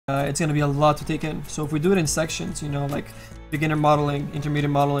it's going to be a lot to take in. So if we do it in sections, you know, like beginner modeling,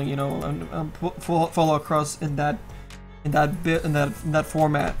 intermediate modeling, you know, and follow across in that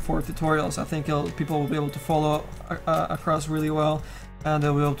format for tutorials, I think people will be able to follow across really well, and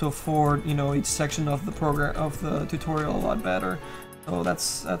they'll be able to afford, you know, each section of the program of the tutorial a lot better. So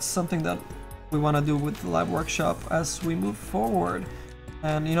that's something that we want to do with the live workshop as we move forward.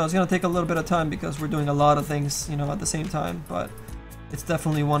 And you know, it's gonna take a little bit of time because we're doing a lot of things, you know, at the same time, but it's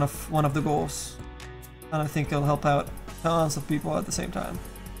definitely one of the goals, and I think it'll help out tons of people at the same time.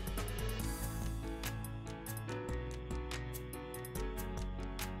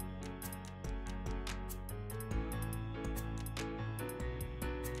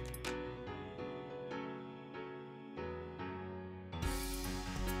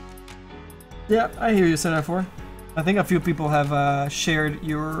 Yeah, I hear you, Senator 4. I think a few people have shared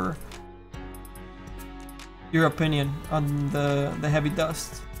your opinion on the heavy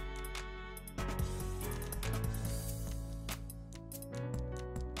dust.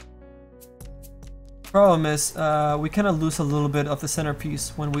 Problem is, we kind of lose a little bit of the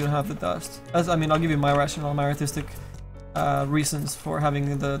centerpiece when we don't have the dust. I mean, I'll give you my rationale, my artistic reasons for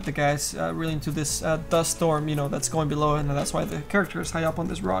having the guys really into this dust storm, you know, that's going below, and that's why the character is high up on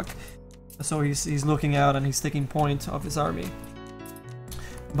this rock. So he's looking out and he's taking point of his army.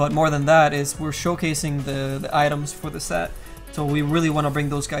 But more than that is we're showcasing the items for the set. So we really want to bring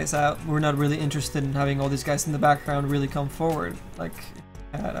those guys out. We're not really interested in having all these guys in the background really come forward. Like,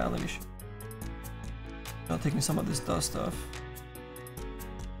 let me show. I'm taking some of this dust off,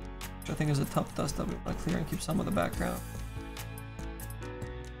 which I think is a tough dust that we want to clear and keep some of the background.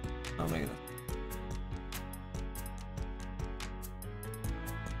 I'll make it.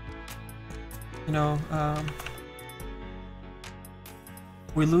 You know,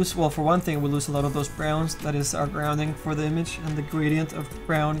 we lose, well, for one thing, we lose a lot of those browns. That is our grounding for the image, and the gradient of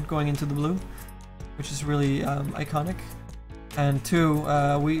brown going into the blue, which is really iconic. And two,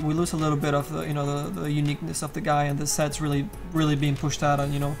 we lose a little bit of the, you know, the uniqueness of the guy, and the set's really being pushed out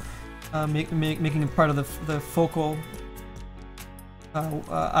on, you know, making it part of the focal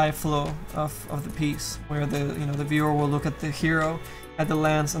eye flow of the piece, where the viewer will look at the hero at the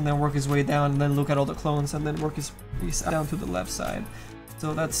lance and then work his way down, and then look at all the clones and then work his piece down to the left side.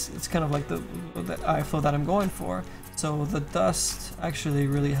 So it's kind of like the eye flow that I'm going for. So the dust actually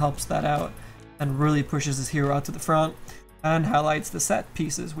really helps that out and really pushes this hero out to the front and highlights the set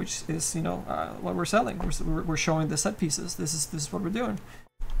pieces, which is, you know, what we're selling. We're showing the set pieces. This is what we're doing.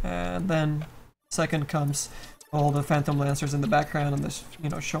 And then second comes all the Phantom Lancers in the background, and this, you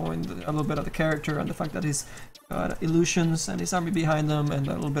know, showing a little bit of the character and the fact that he's got illusions and his army behind him, and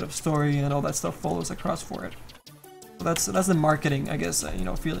a little bit of story, and all that stuff follows across for it. So that's the marketing, I guess, you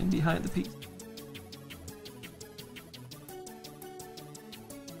know, feeling behind the piece.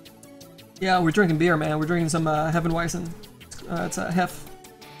 Yeah, we're drinking beer, man. We're drinking some Hefeweizen. It's a Hef.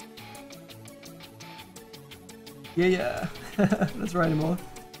 Yeah. That's right, Imola.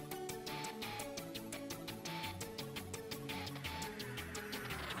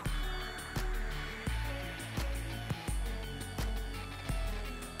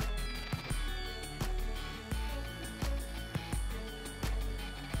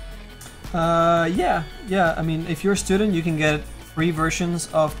 Yeah. I mean, if you're a student, you can get free versions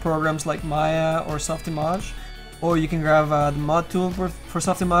of programs like Maya or Softimage, or you can grab the mod tool for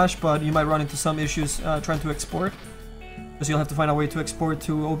Softimage, but you might run into some issues trying to export, because you'll have to find a way to export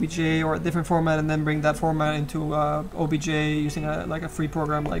to OBJ or a different format, and then bring that format into OBJ using like a free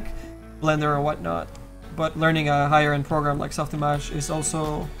program like Blender or whatnot. But learning a higher end program like Softimage is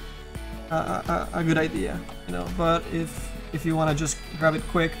also a good idea, you know. But if you want to just grab it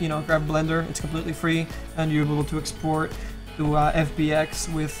quick, you know, grab Blender. It's completely free, and you're able to export to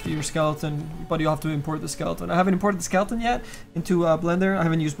FBX with your skeleton, but you have to import the skeleton. I haven't imported the skeleton yet into Blender. I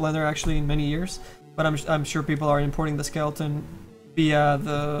haven't used Blender actually in many years, but I'm sure people are importing the skeleton via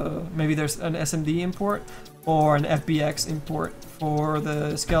maybe there's an SMD import or an FBX import for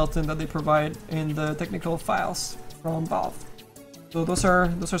the skeleton that they provide in the technical files from Valve. So those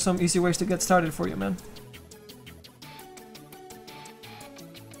are some easy ways to get started for you, man.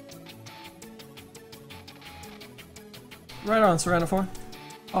 Right on, Serrano 4.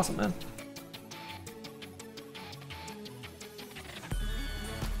 Awesome, man.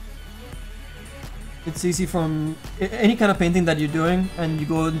 It's easy from any kind of painting that you're doing, and you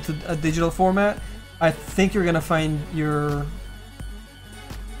go into a digital format. I think you're gonna find you'll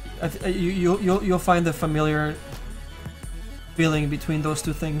find the familiar feeling between those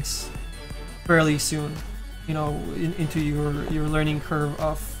two things fairly soon. You know, into your learning curve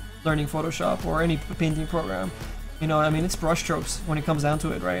of learning Photoshop or any painting program. You know, I mean, it's brush strokes when it comes down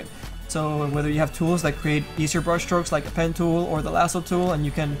to it, right? So whether you have tools that create easier brush strokes like a pen tool or the lasso tool, and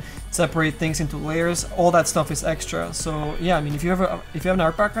you can separate things into layers, all that stuff is extra. So yeah, I mean, if you have an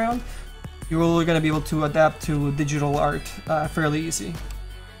art background, you're gonna be able to adapt to digital art fairly easy.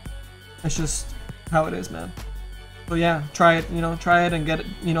 It's just how it is, man. So yeah, try it, you know, try it and get it,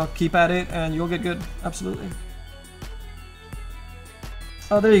 you know, keep at it and you'll get good, absolutely.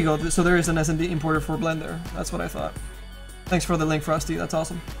 Oh, there you go. So there is an SMD importer for Blender. That's what I thought. Thanks for the link, Frosty. That's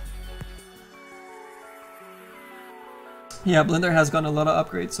awesome. Yeah, Blender has gotten a lot of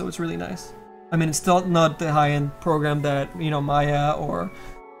upgrades, so it's really nice. I mean, it's still not the high-end program that, you know, Maya or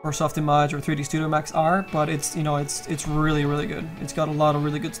Softimage or 3D Studio Max are, but it's, you know, it's really, really good. It's got a lot of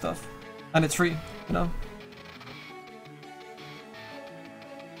really good stuff. And it's free, you know?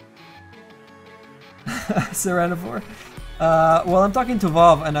 Serranivore. Well, I'm talking to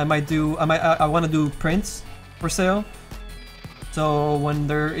Valve, and I want to do prints for sale. So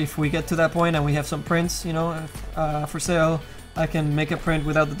if we get to that point and we have some prints, you know, for sale, I can make a print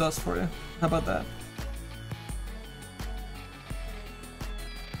without the dust for you. How about that?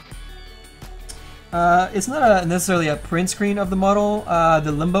 It's not necessarily a print screen of the model.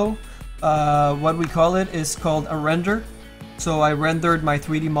 The limbo, what we call it, is called a render. So I rendered my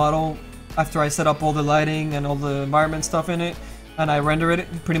 3D model after I set up all the lighting and all the environment stuff in it, and I render it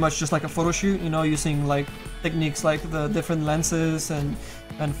pretty much just like a photo shoot, you know, using like techniques like the different lenses and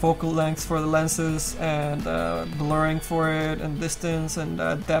focal lengths for the lenses and blurring for it and distance and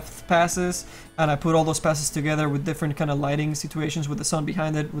depth passes, and I put all those passes together with different kind of lighting situations with the sun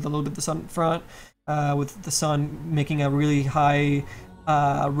behind it, with a little bit of the sun in front, with the sun making a really high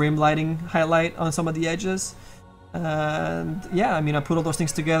rim lighting highlight on some of the edges. And yeah, I mean, I put all those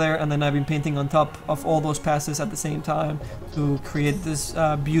things together, and then I've been painting on top of all those passes at the same time to create this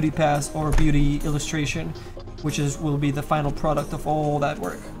beauty pass or beauty illustration, which will be the final product of all that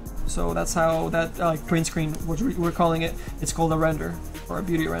work. So that's how that print screen, what we're calling it, it's called a render, or a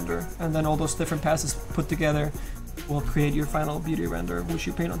beauty render, and then all those different passes put together will create your final beauty render, which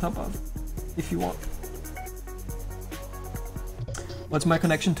you paint on top of, if you want. What's my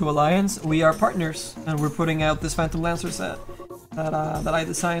connection to Alliance? We are partners, and we're putting out this Phantom Lancer set that I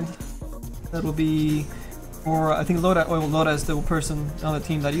designed. That will be for, I think Loda is the person on the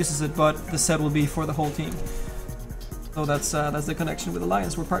team that uses it, but the set will be for the whole team. So that's the connection with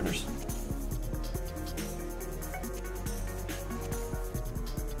Alliance. We're partners.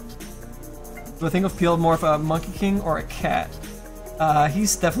 Do I think of Peel more of a Monkey King or a cat?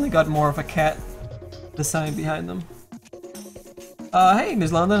 He's definitely got more of a cat design behind them. Hey,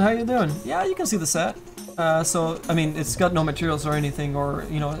 Miss London, how you doing? Yeah, you can see the set. So, I mean, it's got no materials or anything, or,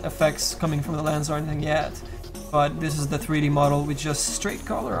 you know, effects coming from the lens or anything yet. But this is the 3D model with just straight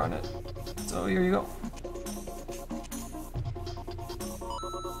color on it. So here you go.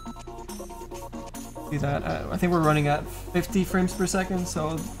 See that? I think we're running at 50 frames per second,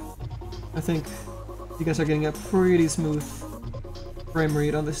 so I think you guys are getting a pretty smooth frame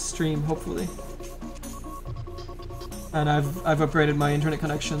rate on this stream, hopefully. And I've upgraded my internet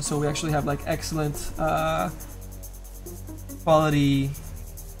connection, so we actually have like excellent quality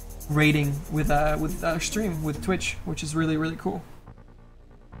rating with our stream with Twitch, which is really, really cool.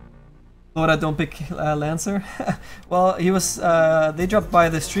 Loda, don't pick Lancer. Well, he was. They dropped by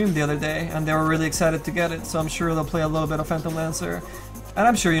the stream the other day, and they were really excited to get it. So I'm sure they'll play a little bit of Phantom Lancer, and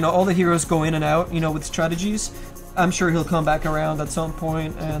I'm sure, you know, all the heroes go in and out, you know, with strategies. I'm sure he'll come back around at some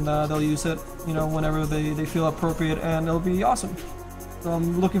point, and they'll use it, you know, whenever they feel appropriate, and it'll be awesome. So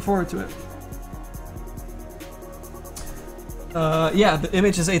I'm looking forward to it. Yeah, the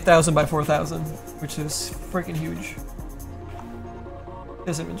image is 8,000 by 4,000, which is freaking huge.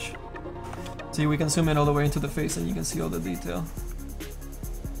 This image. See, we can zoom in all the way into the face, and you can see all the detail.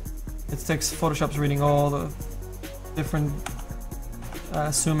 It takes Photoshop's reading all the different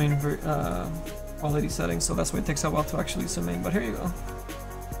zooming quality settings, so that's why it takes a while to actually zoom in, but here you go.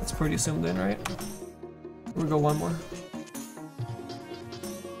 That's pretty zoomed in, right? We'll go one more.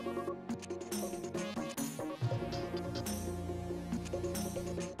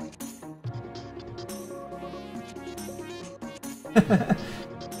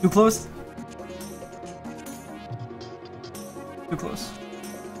 Too close? Too close.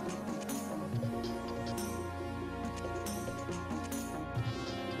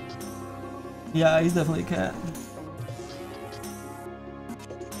 Yeah, he's definitely a cat.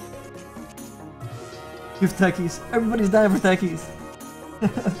 With techies. Everybody's dying for techies.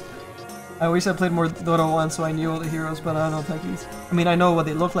 I wish I played more Dota 1 so I knew all the heroes, but I don't know techies. I mean, I know what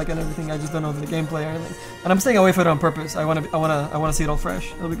they look like and everything, I just don't know the gameplay or anything. And I'm staying away from it on purpose. I wanna see it all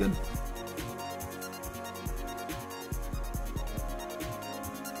fresh. It'll be good.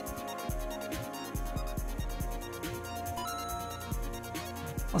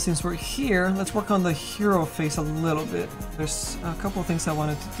 Well, since we're here, let's work on the hero face a little bit. There's a couple of things I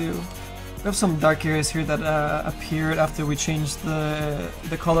wanted to do. We have some dark areas here that appeared after we changed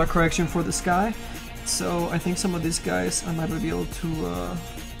the color correction for the sky. So I think some of these guys I might be able to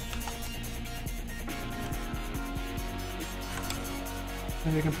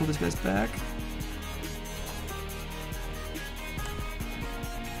maybe I can pull these guys back.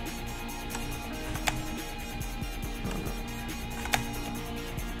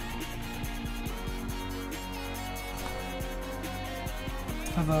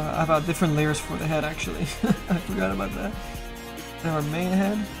 I have different layers for the head actually. I forgot about that. Then our main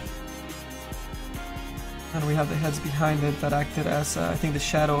head. And we have the heads behind it that acted as, I think, the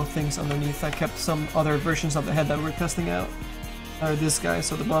shadow things underneath. I kept some other versions of the head that we're testing out. Or this guy,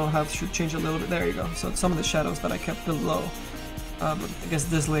 so the bottom half should change a little bit. There you go. So some of the shadows that I kept below. But I guess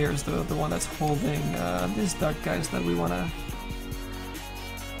this layer is the one that's holding these dark guys that we want to...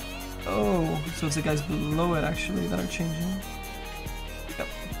 Oh, so it's the guys below it actually that are changing. Yep.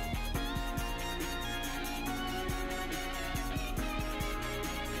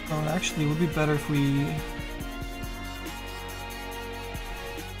 Oh, actually, it would be better if we...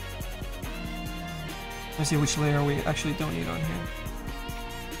 Let's see which layer we actually don't need on here.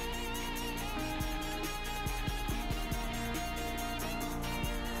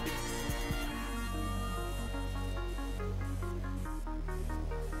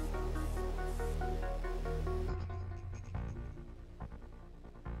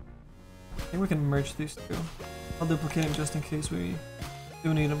 I think we can merge these two. I'll duplicate them just in case we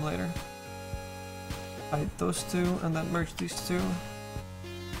do need them later. Hide those two and then merge these two.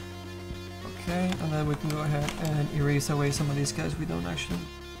 Okay, and then we can go ahead and erase away some of these guys we don't actually...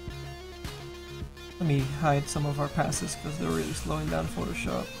 Let me hide some of our passes because they're really slowing down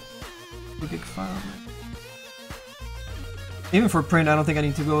Photoshop. 2 gig file. Even for print, I don't think I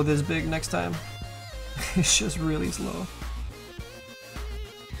need to go this big next time. It's just really slow.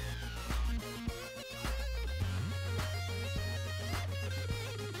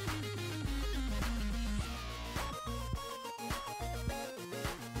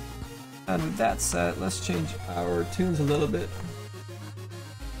 And with that said, let's change our tunes a little bit.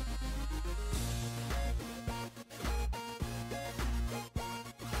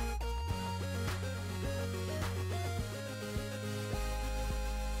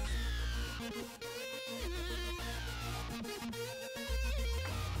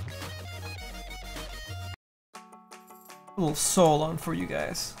 A little soul on for you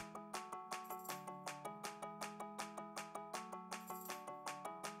guys.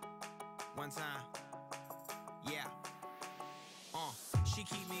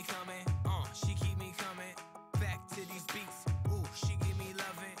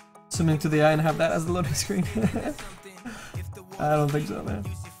 Zoom into the eye and have that as the loading screen. I don't think so, man.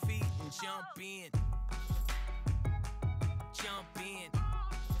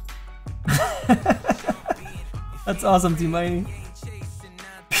 That's awesome, T-Mighty.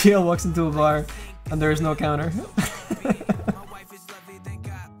 PL walks into a bar and there is no counter.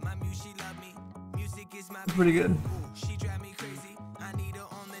 Pretty good.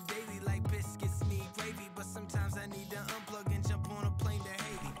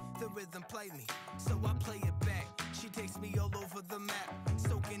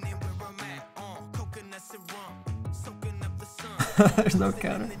 There's no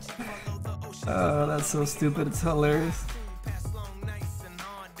counter. Oh, that's so stupid, it's hilarious.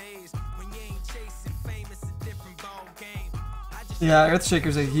 Yeah,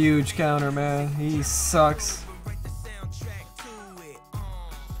 Earthshaker's a huge counter, man. He sucks.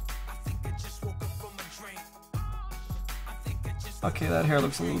 Okay, that hair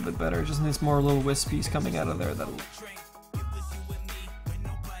looks a little bit better. It just needs more little wispies coming out of there. That'll...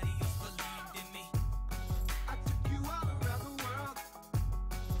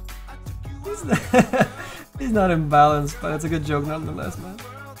 He's not imbalanced, but it's a good joke nonetheless, man.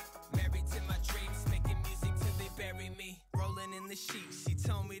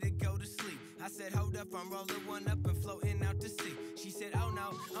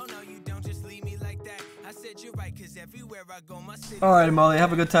 Alright, Molly,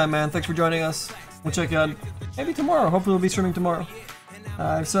 have a good time, man. Thanks for joining us. We'll check you out maybe tomorrow. Hopefully we'll be streaming tomorrow.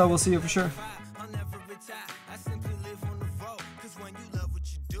 If so, we'll see you for sure.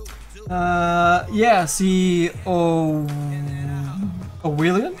 Yeah, see O'Willian.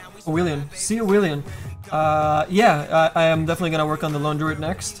 See O'Willian. Yeah, I am definitely gonna work on the Lone Druid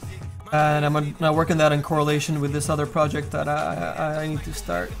next. And I'm gonna work on that in correlation with this other project that I need to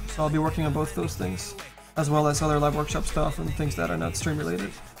start. So I'll be working on both those things, as well as other live workshop stuff and things that are not stream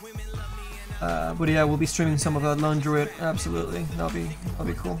related. But yeah, we'll be streaming some of that Laundroid. Absolutely, that'll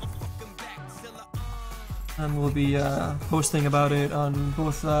be cool. And we'll be posting about it on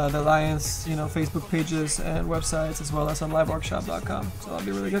both the Alliance, Facebook pages and websites, as well as on liveworkshop.com. So that'll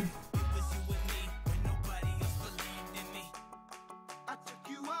be really good.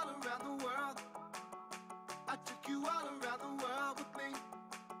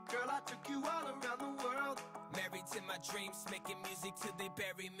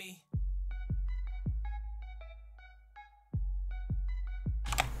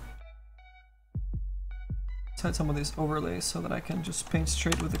 Hide some of these overlays so that I can just paint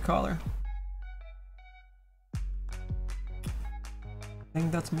straight with the color. I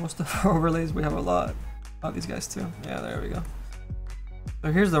think that's most of our overlays. We have a lot of these guys too. Yeah, there we go.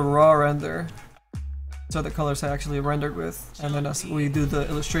 So here's the raw render. So the colors I actually rendered with, and then as we do the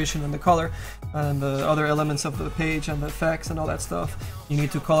illustration and the color and the other elements of the page and the effects and all that stuff, you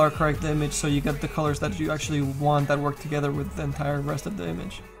need to color correct the image so you get the colors that you actually want that work together with the entire rest of the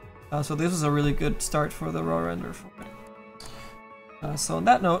image. So this is a really good start for the raw render for me. So on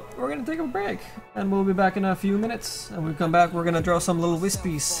that note, we're going to take a break, and we'll be back in a few minutes. And when we come back, we're going to draw some little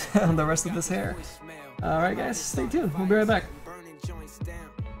wispies on the rest of this hair. Alright guys, stay tuned. We'll be right back.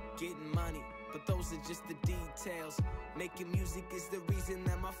 Those are just the details. Making music is the reason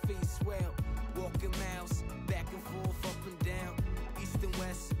that my feet swell. Walking miles, back and forth, up and down. East and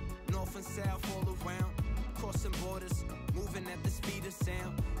west, north and south, all around. Crossing borders, moving at the speed of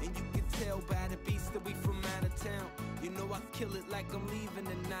sound. And you can tell by the beats that we from out of town. You know I kill it like I'm leaving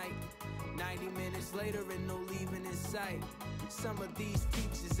tonight. 90 minutes later and no leaving in sight. Some of these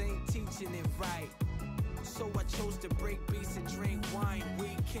teachers ain't teaching it right. So I chose to break beats and drink wine.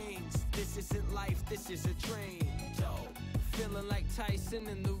 We kings, this isn't life, this is a train. Dope. Feeling like Tyson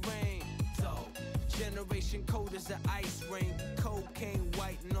in the rain. Dope. Generation cold as an ice ring. Cocaine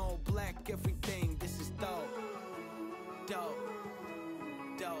white and all black, everything. This is dope. Dope.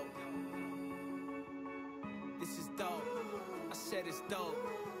 Dope. This is dope. I said it's dope.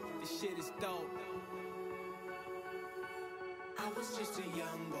 This shit is dope. I was just a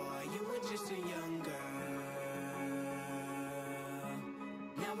young boy, you were just a young girl.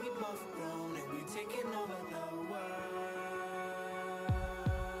 Now we both grown and we taking over the world.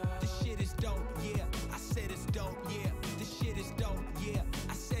 This shit is dope, yeah. I said it's dope, yeah. This shit is dope, yeah.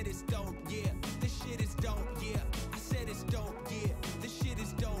 I said it's dope, yeah. This shit is dope, yeah. I said it's dope, yeah. This shit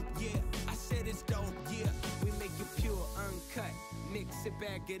is dope, yeah. I said it's dope, yeah. We make it pure, uncut, mix it,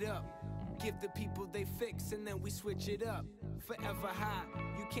 bag it up. Give the people they fix and then we switch it up. Forever high,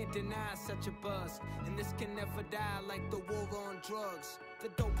 you can't deny such a buzz. And this can never die like the war on drugs. The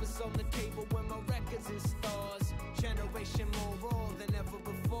dope is on the table when my records in stars. Generation more raw than ever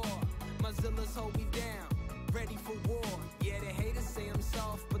before. Mozilla's hold me down, ready for war. Yeah, the haters say I'm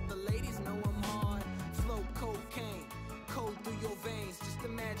soft, but the ladies know I'm hard. Flow cocaine, cold through your veins. Just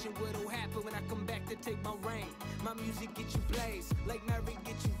imagine what'll happen when I come back to take my reign. My music get you blazed, like Mary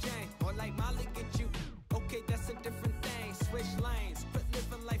get you Jane, or like Molly get you. Okay, that's a different thing. Switch lanes, but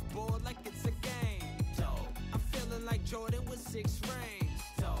living life bored like it's a game. Dope. I'm feeling like Jordan with 6 rings.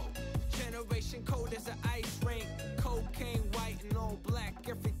 Dope. Generation cold as an ice rink. Cocaine white and all black,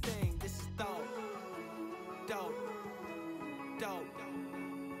 everything. This is dope. Dope. Dope.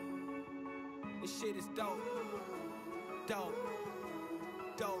 This shit is dope. Dope.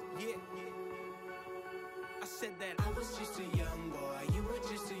 Dope, yeah. I said that I was just a young boy, you were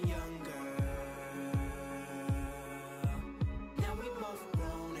just a young girl. Now we both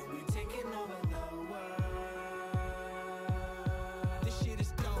grown and we taking over the world. This shit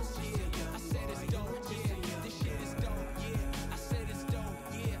is dope, yeah. I said it's dope, yeah. This shit is dope, yeah. I said it's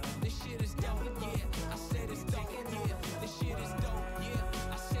dope, yeah. This shit is dope, yeah. I said it's dope, yeah. This shit is dope,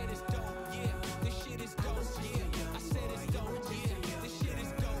 yeah. I said it's dope, yeah. This shit is dope, yeah. I said it's dope, yeah. This shit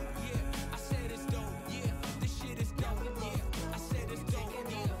is dope, yeah. I said it's dope, yeah. This shit is dope, yeah. I said it's dope,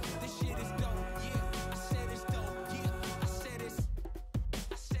 yeah. This shit is dope, yeah. I said it's dope, yeah. I said it's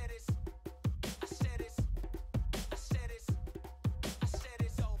I said it's I said it's I said it's I said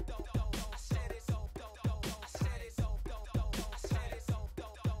it's dope, dope, dope. I said it's dope, dope, dope. I said it's dope, dope, dope. I said it's dope,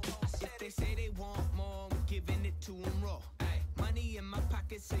 dope, dope. If they say they want more, I'm giving it to them raw. Money in my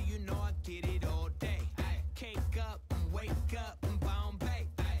pocket, so you know I get it all day. Cake up and wake up and Bombay.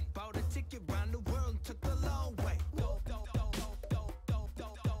 Bought a ticket round the world and took the long way.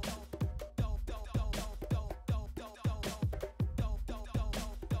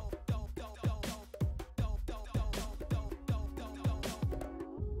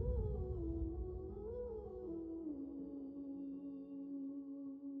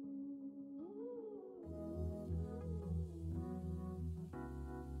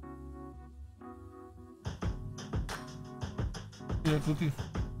 Yeah, Fluky.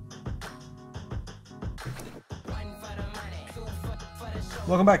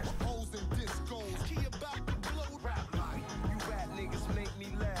 Welcome back.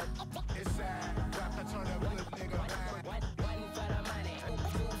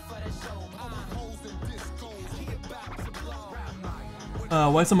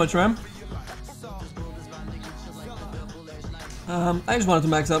 Why so much RAM? I just wanted to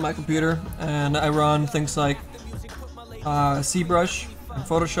max out my computer, and I run things like ZBrush, and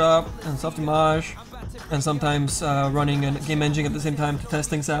Photoshop, and Softimage, and sometimes running a game engine at the same time to test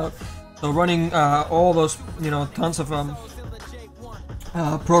things out. So running all those, tons of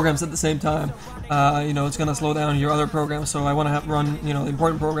programs at the same time, it's gonna slow down your other programs. So I want to run, the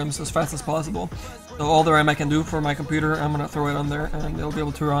important programs as fast as possible. So all the RAM I can do for my computer, I'm gonna throw it on there, and it'll be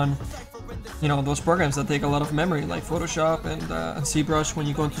able to run, those programs that take a lot of memory, like Photoshop and ZBrush. When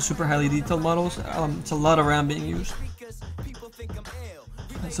you go into super highly detailed models, it's a lot of RAM being used.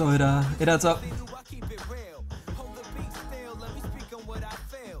 So it adds up.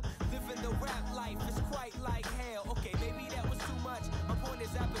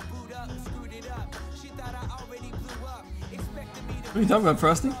 What are you talking about,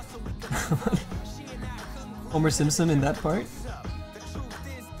 Frosty? Homer Simpson in that part?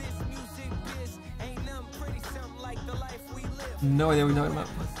 No idea what you're talking about.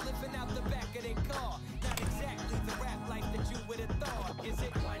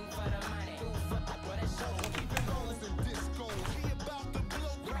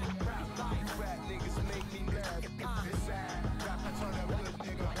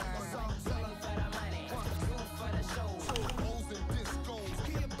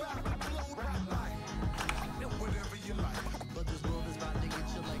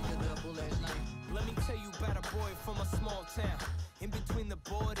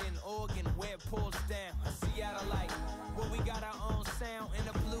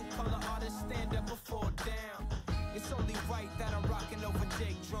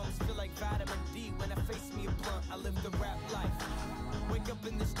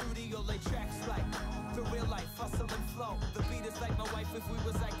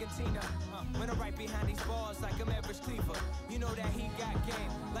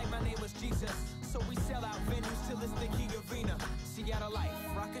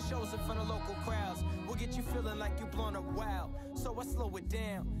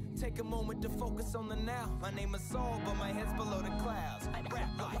 Take a moment to focus on the now. My name is Saul, but my head's below the clouds. I rap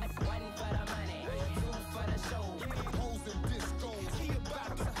life. One for the money, two for the show. Hoes and discos, he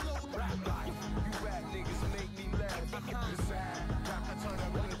about to blow. Rap life. You rap niggas make me laugh. It's sad. Rap, I turn a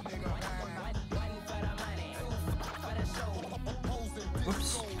good nigga mad. One for the money, two for the show. Hoes and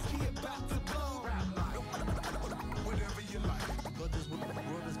discos, he about to blow. Rap life. Whatever you like. But this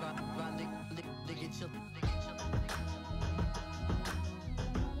world is about to get chill.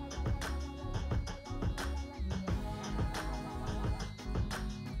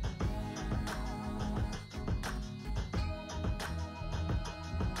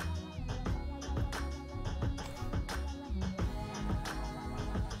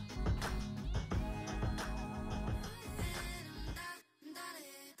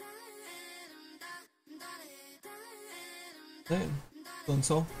 Damn, done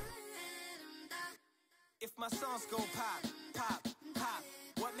so. If my songs go pop, pop, pop,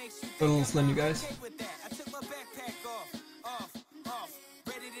 what makes you Put a little slim, you guys. with that? I took my backpack off,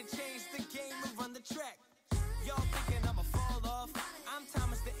 ready to change the game and run the track. Y'all thinking I'ma fall off? I'm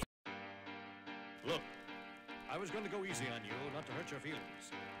Thomas the. Look, I was going to go easy on you, not to hurt your feelings,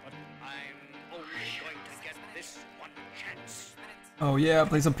 but I'm only going to get this one chance. Oh yeah,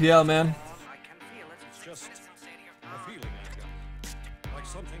 play some PL, man. I can feel it. It's just a feeling I've got. Like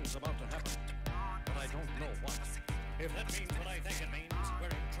something's about to happen, but I don't know what. If that means what I think it means, we're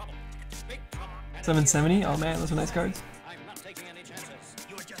in trouble. Big trouble. 770? Oh man, those are nice cards. I'm not taking any chances.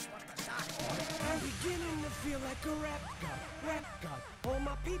 You're just what the start. I'm beginning to feel like a rap god. All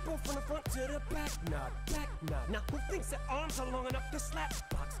my people from the front to the back nod. Now who thinks their arms are long enough to slap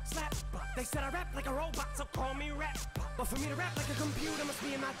box? They said I rap like a robot, so call me rap. But for me to rap like a computer must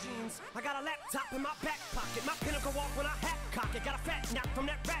be in my jeans. I got a laptop in my back pocket, my pinnacle walk when I hat cock it. Got a fat nap from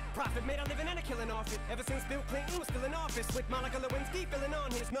that rat profit, made a living and a killing off it. Ever since Bill Clinton was still in office, with Monica Lewinsky filling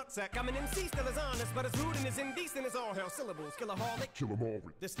on his nutsack. I'm an MC, still as honest, but as rude and as indecent as all hell. Syllables, killaholic, kill 'em all.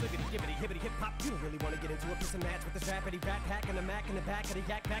 This liggity, gibbity, hibbity, hip hop. You don't really want to get into a piss and match with this rappity rat hack and the Mac in the back of the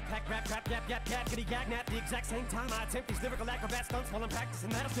yak backpack rap yap yackity yak nap. The exact same time I attempt these lyrical acrobat stunts while I'm practicing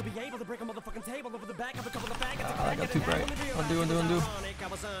that, I'll still be able to break a motherfucking table over the back of a couple of faggots. I got too bright. Undo. I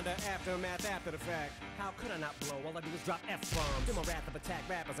was under aftermath after the fact. How could I not blow? All I do is drop F-bombs. Feel my wrath of attack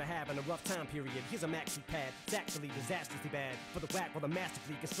rappers are having a rough time period. Here's a Mac maxi pad. It's actually disastrously bad for the whack while the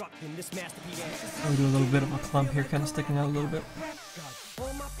masterfully constructing this masterpiece. I'll do a little bit of a clump here, kind of sticking out a little bit.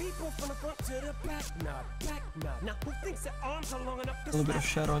 All my people from the front to the back, back now who thinks their arms are long enough to A little bit of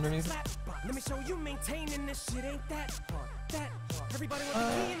slap? shadow underneath. Let me show you maintaining this shit ain't that hard. Everybody wants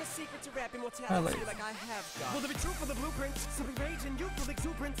the key and the secret to rap immortality like I have got. Will there be truth for the blueprints? Simply rage and youthful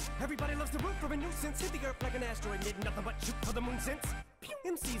exuberance. Everybody loves the root for a nuisance. Hit the earth like an asteroid, did nothing but shoot for the moon since.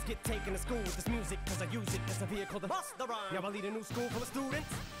 MCs get taken to school with this music, cause I use it as a vehicle to bust the rhyme. Now I lead a new school full of students.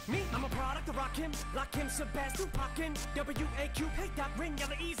 Me, I'm a product of Rakim, Lakim, Shabazz, Tupac, W-A-Q, hey, dot, ring,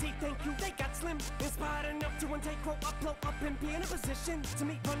 yellow, easy, thank you, they got slim. Inspired enough to one take, quote, upload up and be in a position to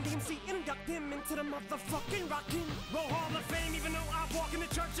meet Run DMC and induct him into the motherfucking Rockin' Roll Hall of Fame. Even though I walk in the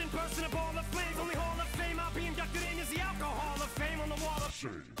church in person, a ball of flames. Only Hall of Fame I'll be inducted in is the Alcohol of Fame on the wall of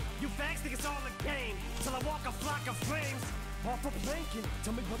shame. You fags think it's all a game, till I walk a flock of flames. Off for planking,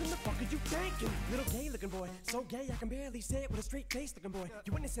 tell me what in the fuck are you thinking? Little gay looking boy, so gay I can barely say it with a straight face looking boy.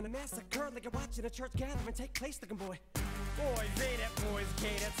 You witnessing a massacre like you're watching a church gathering take place looking boy. Boy, say that boy's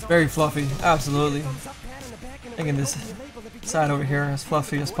gay, that's all. Very fluffy, absolutely. Making this side over here as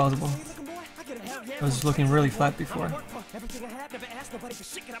fluffy as possible. It was looking really flat before.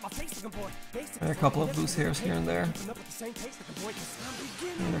 There are a couple of loose hairs here and there.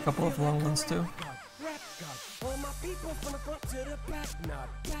 And a couple of long ones too.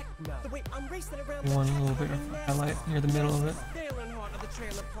 One little bit of highlight near the middle of it.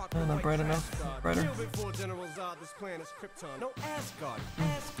 Oh, not bright enough. Brighter.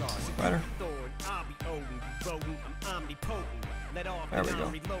 Brighter. There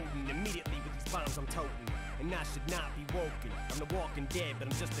we go. And I should not be woken. I'm the walking dead, but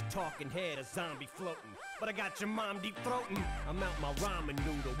I'm just a talking head, a zombie floating. But I got your mom deep throating. I'm out my ramen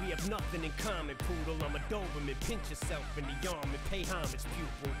noodle. We have nothing in common, poodle. I'm a Doberman. Pinch yourself in the arm and pay homage,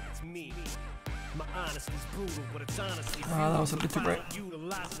 pupil. It's me. My honesty's brutal, but it's honestly that was a bit too bright.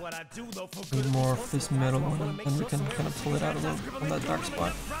 Utilize what I do, though, for Need more of this middle one, and we can kind of pull it out a little from that dark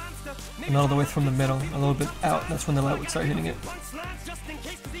spot. And all the way from the middle, a little bit out. That's when the light would start hitting it.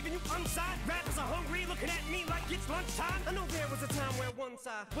 Lunchtime. I know there was a time where one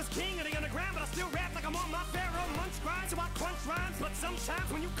side was king of the underground, but I still rap like I'm on my pharaoh munch grind. So I crunch rhymes, but sometimes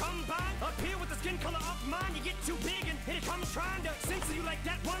when you come by, up here with the skin color of mine, you get too big and here it comes trying to censor you like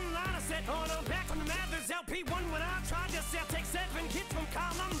that one line I said. Oh no, back from the Mathers LP1 when I tried to sell, take 7 kids from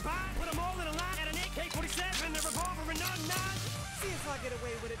Columbine, put them all in a line at an AK-47, a revolver and a 9. See if I get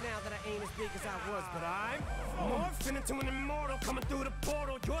away with it now that I ain't as big as I was, but I'm morphing into an immortal coming through the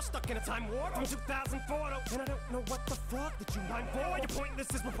portal. You're stuck in a time warp from 2004, and I don't know what the fuck that you mind for. You're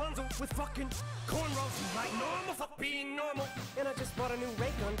pointless as Rapunzel with fucking cornrows. You like normal, fuck being normal. And I just bought a new ray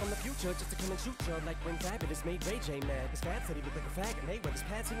gun from the future just to come and shoot you like when Fabulous made Ray J mad. His dad said he looked like a fag, and they went his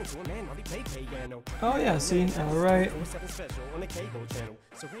pad singing to a man while he played piano. Oh yeah, see, alright.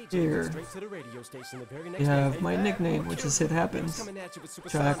 Here, you have my nickname, which is It Happens,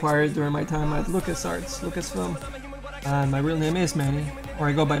 which I acquired during my time at LucasArts, Lucasfilm. My real name is Manny, or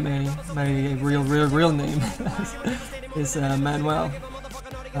I go by Manny. My real name is Manuel.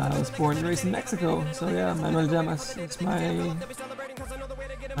 I was born and raised in Mexico, so yeah, Manuel Llamas is my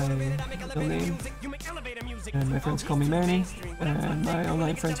real name. And my friends call me Manny, and my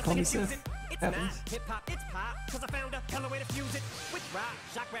online friends call me Sith. Happens.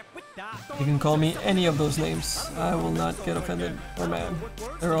 You can call me any of those names. I will not get offended or mad.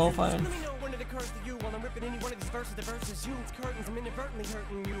 They're all fine.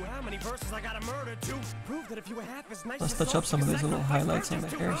 Let's touch up some of these little highlights on the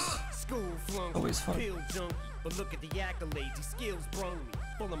hairs. Always fun. But look at the accolades, these skills brung me,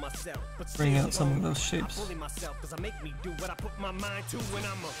 full of myself. But bring out some of those shapes. Bully myself, cause I make me do what I put my mind to when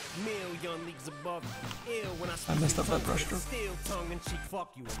I'm a million leagues above you. Ill when I messed up that brush stroke. Still tongue in cheek,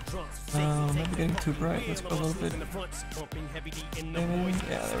 fuck you, I'm drunk. Maybe getting too bright. Let's go a little bit. Maybe,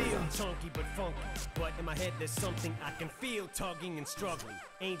 yeah, there we go. Chunky but funky. But in my head there's something I can feel tugging and struggling.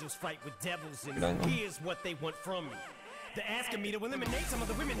 Angels fight with devils, and here's what they want from me. They're asking me to eliminate some of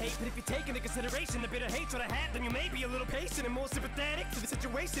the women hate, but if you take into consideration the bitter hatred I had, then you may be a little patient and more sympathetic to the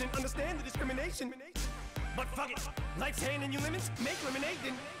situation and understand the discrimination. But fuck it, life's handing you lemons, make lemonade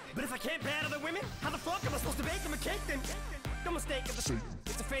then. But if I can't battle the women, how the fuck am I supposed to bake them a cake then? No mistake, it's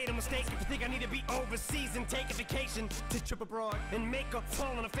a fatal mistake if you think I need to be overseas and take a vacation to trip abroad and make a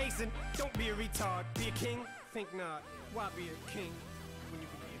fall on a face. And don't be a retard, be a king, think not. Why be a king when you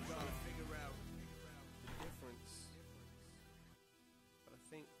can be a god? Figure out the difference. I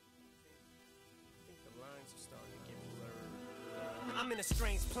think the lines are starting to get blurred. I'm in a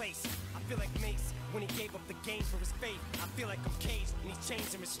strange place. I feel like Mace when he gave up the game for his faith. I feel like I'm caged in these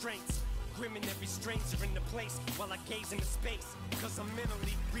chains and restraints. grim and every stranger in the place while I gaze into space. Cause I'm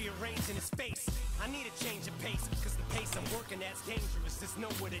mentally rearranging his face. I need a change of pace, cause the pace I'm working at's dangerous. There's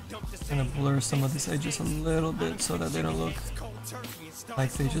nowhere to dump this. I'm gonna blur some of these edges a little bit so that they don't look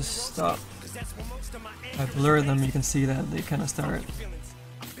like they just stop. If I blur them, you can see that they kind of start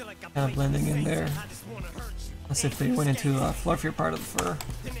kind of blending in there, as if they went into a fluffier part of the fur,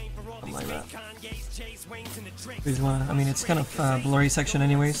 something like that. You just wanna, I mean, it's kind of a blurry section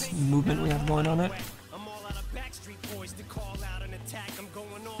anyways, the movement we have going on it. I'm all out of Backstreet Boys to call out an attack. I'm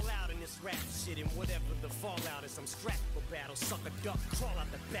going all out in this rap shit, and whatever the fallout is, I'm strapped for battle. Suck a duck, crawl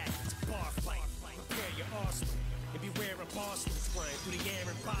out the back. It's a bar fight. Prepare your arsenal and beware of Barstools flying through the air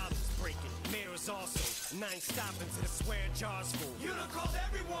and bottles breaking. Mirrors also, 9 stopping to the swear jars full. You done called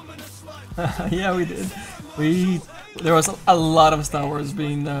every woman a slut. Yeah, we did. There was a lot of Star Wars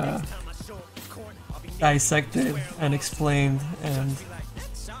being dissected and explained and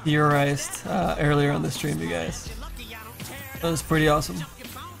theorized earlier on the stream, you guys. That was pretty awesome.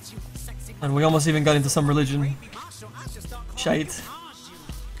 And we almost even got into some religion shite,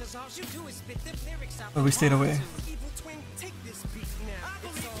 but we stayed away.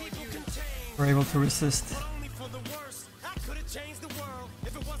 We're able to resist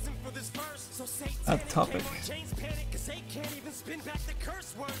that topic.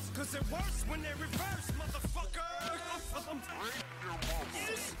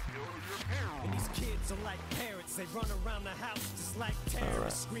 And these kids are like parrots, they run around the house just like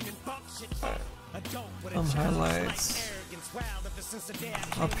terrorists, screaming fuck shit. Some highlights.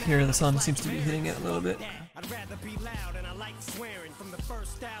 Up here, the sun seems to be hitting it a little bit. I'd rather be loud, and I like swearing. From the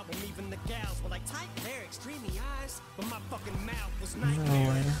first album, even the gals were like tight lyrics, dreamy eyes, but my fucking mouth was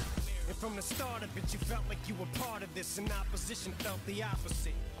nightmare. And from the start of it, you felt like you were part of this, and opposition felt the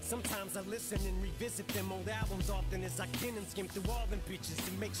opposite. Sometimes I listen and revisit them old albums often as I can and skim through all them bitches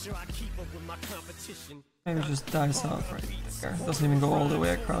to make sure I keep up with my competition. Maybe it just dies off right there. It doesn't even go all the way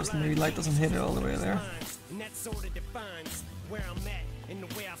across, maybe light doesn't hit it all the way there. And that sort of defines where I'm at and the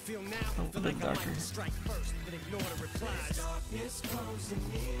way I feel now. A bit darker. Strike first, but ignore the replies.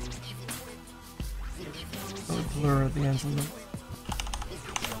 So blur at the ends of them.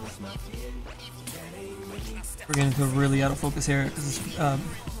 We're getting into a really out of focus here because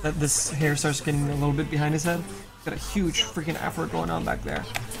this hair starts getting a little bit behind his head. Got a huge freaking afro going on back there,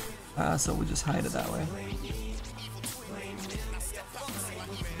 so we just hide it that way.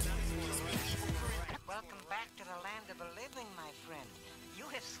 Welcome back to the land of the living, my friend. You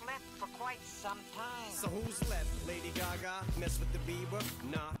have slept for quite some time. So who's left? Lady Gaga? Mess with the Bieber?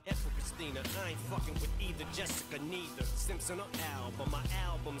 Nah, F with Christina. I ain't fucking with either Jessica, neither. Simpson or Alba. My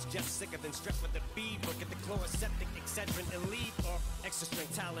album's just sicker than strep with the fever. Get the chloroseptic, Excedrin, Elite, or extra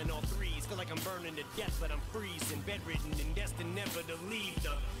strength Tylenol 3s. Feel like I'm burning to death, but I'm freezing. Bedridden and destined never to leave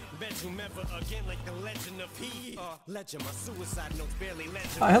the bedroom ever again, like the legend of he. Legend, my suicide notes barely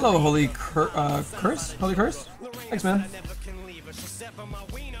legend. Hello, Holy Curse? Holy Curse? Thanks, man. She'll sever my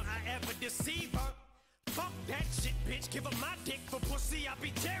wiener, I ever deceive her. Fuck that shit, bitch. Give her my dick for pussy. I'll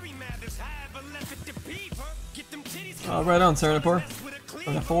be Jerry Mathers. I ever left it to Beaver. Get them titties. Right on, Serenapore.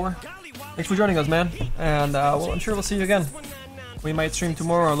 4. Thanks for joining us, man. And well, I'm sure we'll see you again. We might stream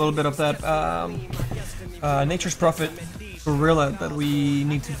tomorrow a little bit of that Nature's Prophet Gorilla that we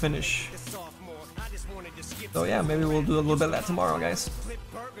need to finish. So yeah, maybe we'll do a little bit of that tomorrow, guys.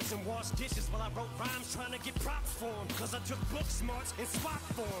 And wash dishes while I wrote rhymes trying to get props for them. Cause I took book smarts and swap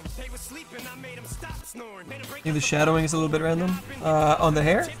for them. They were sleeping, I made them stop snoring. Made them break. The shadowing is a little bit random on the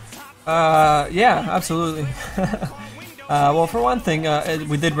hair. Yeah, absolutely. Well, for one thing,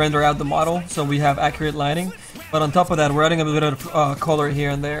 we did render out the model, so we have accurate lighting. But on top of that, we're adding a bit of color here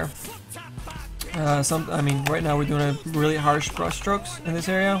and there. I mean, right now we're doing a really harsh brush strokes in this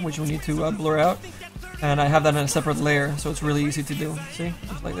area, which we need to blur out. And I have that in a separate layer, so it's really easy to do. See?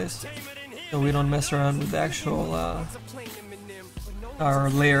 Just like this. So we don't mess around with the actual our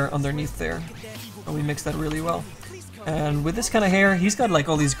layer underneath there. So we mix that really well. And with this kind of hair, he's got like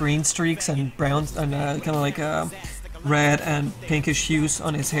all these green streaks and browns and kind of like red and pinkish hues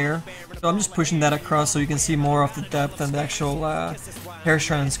on his hair. So I'm just pushing that across so you can see more of the depth and the actual hair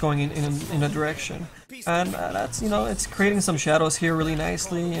strands going in a direction. And that's, you know, it's creating some shadows here really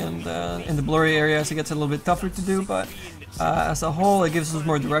nicely, and in the blurry areas it gets a little bit tougher to do, but as a whole it gives us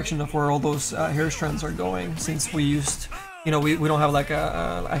more direction of where all those hair strands are going, since we used, you know, we don't have like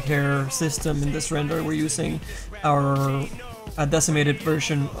a hair system in this render. We're using our decimated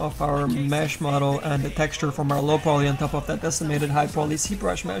version of our mesh model and the texture from our low poly on top of that decimated high poly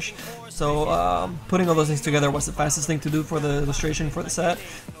ZBrush mesh. So putting all those things together was the fastest thing to do for the illustration for the set.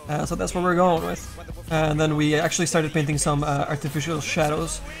 So that's what we're going with. And then we actually started painting some artificial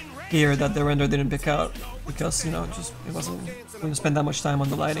shadows here that the render didn't pick out because, you know, just it wasn't, we didn't spend that much time on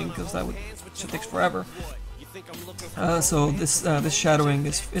the lighting because that would should take forever. So this shadowing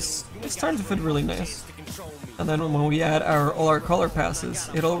is starting to fit really nice. And then when we add all our color passes,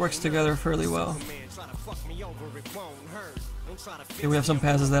 it all works together fairly well. Here we have some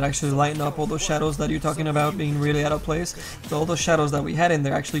passes that actually lighten up all those shadows that you're talking about being really out of place. So all those shadows that we had in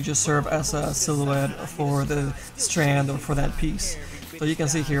there actually just serve as a silhouette for the strand or for that piece. So you can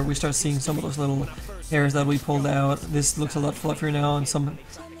see here we start seeing some of those little hairs that we pulled out. This looks a lot fluffier now, and some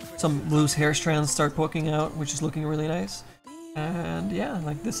loose hair strands start poking out, which is looking really nice. And yeah,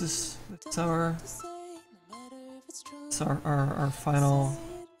 like this is our final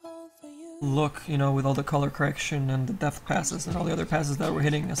look, you know, with all the color correction and the depth passes and all the other passes that we're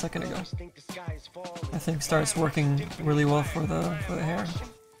hitting a second ago. I think starts working really well for the hair.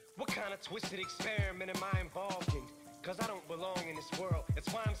 What kind of twisted experiment am I involved in? Cause I don't belong in this world.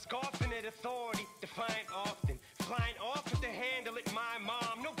 That's why I'm scoffing at authority, defiant often. Flying off with the handle at my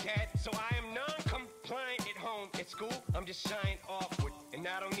mom, no dad, so I am non-compliant at home. At school, I'm just shying awkward. And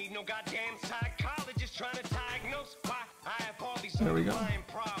I don't need no goddamn psychologist trying to diagnose why I have all these underlying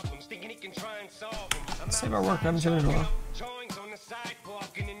problems, thinking he can try and solve them. Save our work, I haven't seen it in a while. Drawings on the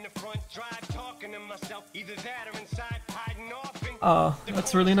sidewalk and in the front drive, talking to myself, either that or inside hiding off. Oh,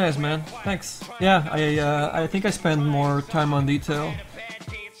 that's really nice, man. Thanks. Yeah, I think I spend more time on detail.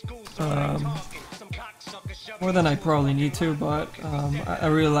 More than I probably need to, but I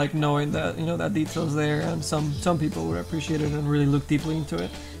really like knowing that, you know, that detail's there, and some people would appreciate it and really look deeply into it.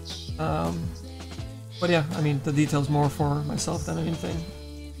 But yeah, I mean, the detail's more for myself than anything.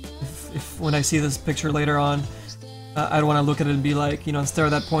 If when I see this picture later on, I don't want to look at it and be like, you know, instead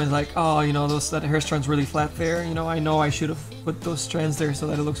of that point, like, oh, you know, that hair strand's really flat there. You know I should have put those strands there so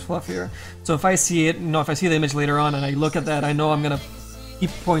that it looks fluffier. So if I see it, you know, if I see the image later on and I look at that, I know I'm gonna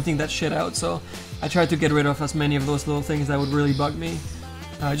keep pointing that shit out. So I try to get rid of as many of those little things that would really bug me,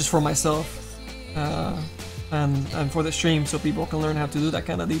 just for myself, and for the stream, so people can learn how to do that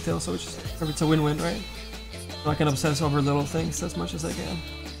kind of detail. So it's a win-win, right? So I can obsess over little things as much as I can.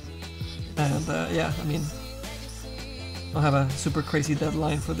 And yeah, I mean, I don't have a super crazy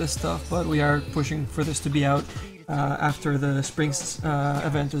deadline for this stuff, but we are pushing for this to be out after the Springs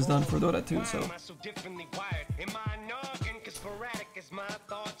event is done for Dota 2, so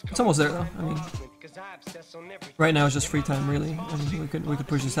it's almost there though. I mean, right now it's just free time, really. I mean, we could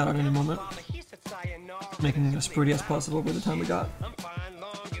push this out at any moment, making it as pretty as possible with the time we got.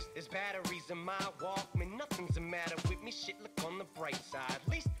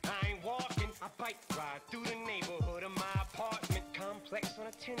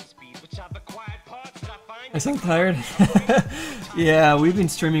 I sound tired. Yeah, we've been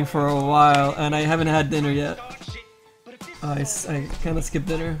streaming for a while and I haven't had dinner yet. I kind of skipped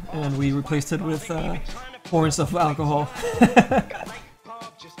dinner and we replaced it with pouring stuff of alcohol.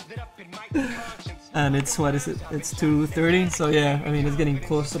 And it's, what is it? It's 2:30, so yeah, I mean it's getting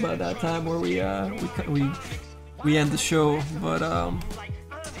close about that time where we end the show. But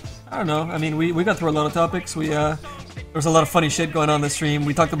I don't know. I mean, we got through a lot of topics. There was a lot of funny shit going on the stream.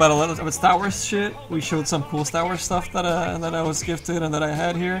 We talked about a lot of Star Wars shit. We showed some cool Star Wars stuff that I was gifted and that I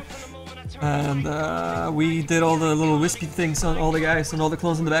had here. And we did all the little wispy things on all the guys and all the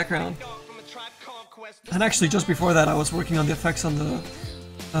clones in the background. And actually, just before that, I was working on the effects on the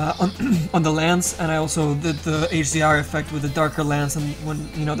on the lens, and I also did the HDR effect with the darker lens, and when,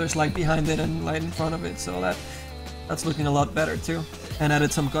 you know, there's light behind it and light in front of it, so that's looking a lot better too. And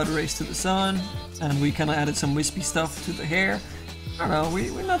added some gut rays to the sun, and we kind of added some wispy stuff to the hair. I don't know,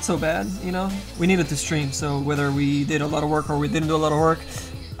 we're not so bad, you know. We needed to stream, so whether we did a lot of work or we didn't do a lot of work,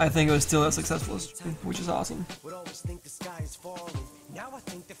 I think it was still as successful as stream, which is awesome. Would always think the sky is falling. Now I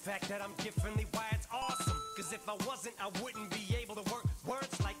think the fact that I'm differently wired is awesome. Cause if I wasn't, I wouldn't be able to work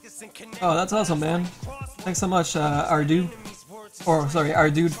words like this and connect. Oh, that's awesome, man. Thanks so much, Ardude. Or, sorry,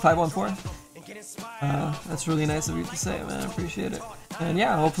 Ardude514. That's really nice of you to say, man. I appreciate it. And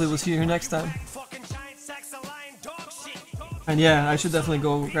yeah, hopefully we'll see you here next time. And yeah, I should definitely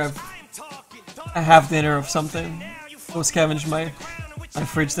go grab a half dinner of something. Go scavenge my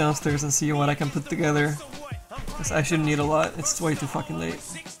fridge downstairs and see what I can put together. Because I shouldn't need a lot. It's way too fucking late.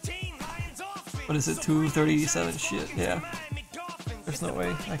 What is it? 2:37? Shit, yeah. There's no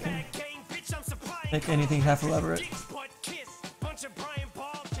way I can make anything half elaborate.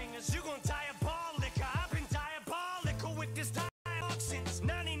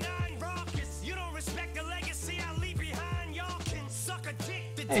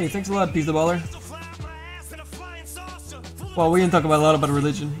 Hey, thanks a lot, Pizza Baller. Well, we didn't talk about a lot about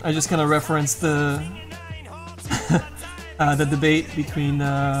religion. I just kind of referenced the the debate between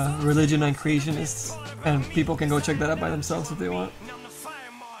religion and creationists, and people can go check that out by themselves if they want.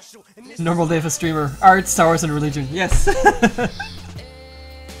 Normal day for streamer. Art, Star Wars, and religion. Yes!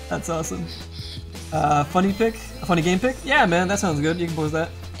 That's awesome. Funny pick? A funny game pick? Yeah, man, that sounds good. You can post that.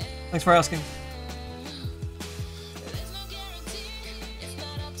 Thanks for asking.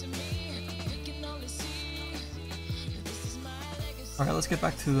 Alright, let's get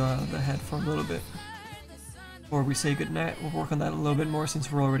back to the head for a little bit. Before we say goodnight, we'll work on that a little bit more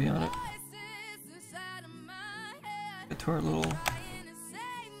since we're already on it. Get to our little...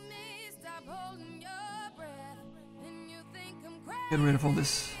 Get rid of all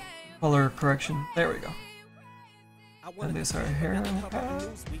this color correction. There we go. And this our hair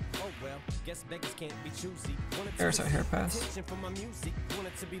pass. There's our hair pass.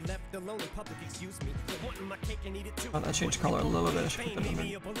 Oh, that changed color a little bit. I should put that in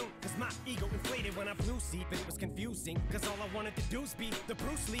there.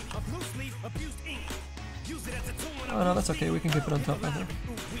 Oh no, that's okay. We can keep it on top, I think.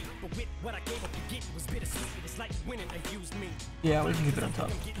 Yeah, we can keep it on top.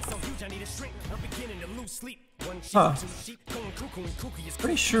 Huh.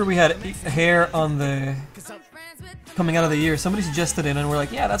 Pretty sure we had hair on the... coming out of the ear. Somebody suggested it and we're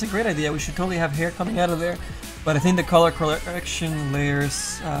like, yeah, that's a great idea. We should totally have hair coming out of there. But I think the color correction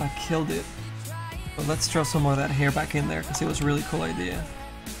layers killed it. So let's throw some more of that hair back in there because it was a really cool idea.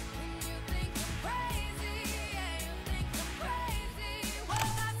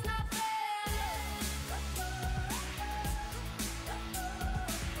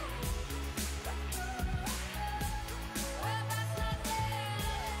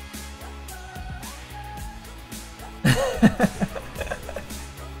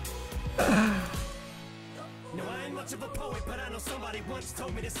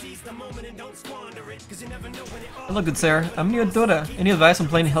 Hello, good sir. I'm new at Dota. Any advice on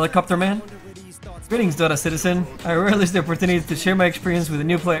playing Helicopter Man? Greetings, Dota citizen. I relish the opportunity to share my experience with a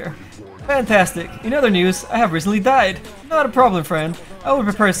new player. Fantastic. In other news, I have recently died. Not a problem, friend. I will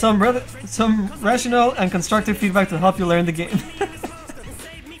prepare some rational and constructive feedback to help you learn the game.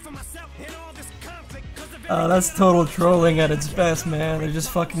 That's total trolling at its best, man. They're just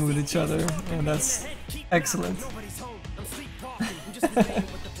fucking with each other, and that's excellent.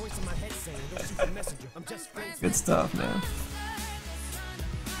 Good stuff, man.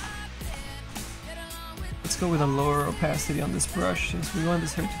 Let's go with a lower opacity on this brush, since we want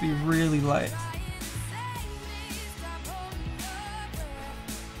this hair to be really light.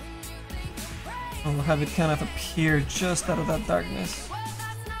 And we'll have it kind of appear just out of that darkness.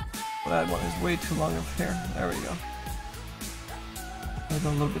 That one is way too long of hair. There we go. Make it a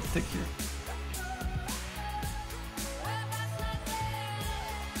little bit thick here.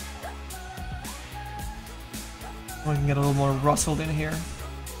 We can get a little more rustled in here.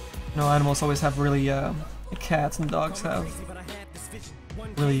 You know, animals always have really, cats and dogs have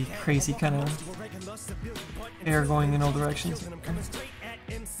really crazy kind of hair going in all directions.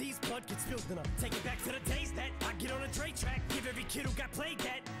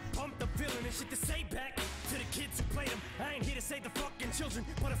 Children,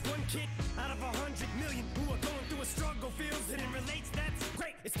 but if one kid out of 100 million who are going through a struggle feels it and relates, that's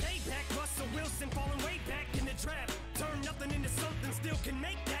great. It's payback. Russell Wilson falling way back in the draft. Turn nothing into something, still can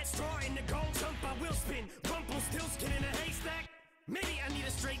make that. Straw in the gold jump, I will spin. Rumple still skin in a haystack. Maybe I need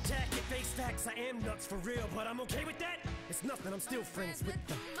a straight jacket, face facts. I am nuts for real, but I'm okay with that. It's nothing, I'm still friends with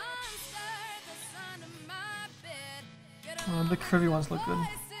the the curvy ones look good.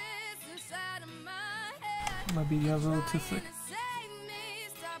 Might be a little too thick.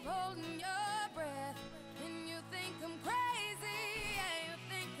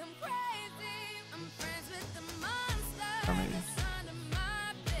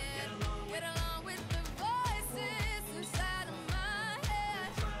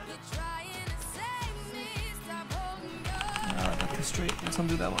 Straight. Let's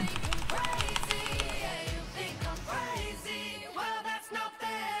undo that one.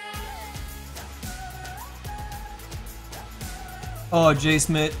 Oh, Jay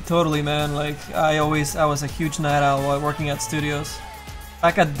Smith, totally, man. Like I was a huge night owl while working at studios.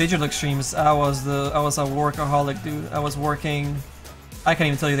 Back at Digital Extremes, I was a workaholic, dude. I was working. I can't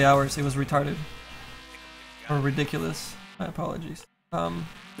even tell you the hours. It was retarded or ridiculous. My apologies.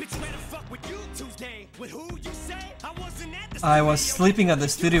 I was sleeping at the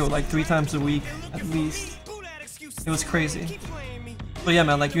studio like 3 times a week at least. It was crazy. But yeah,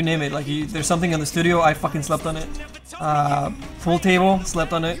 man, like you name it. Like there's something in the studio, I fucking slept on it. Pool table,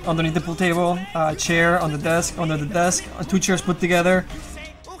 slept on it. Underneath the pool table, chair on the desk, under the desk, 2 chairs put together.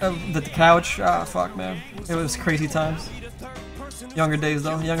 The couch. Ah, fuck, man. It was crazy times. Younger days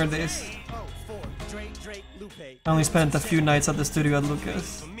though, younger days. I only spent a few nights at the studio at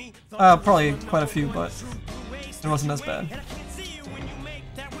Lucas. Probably quite a few, but it wasn't as bad.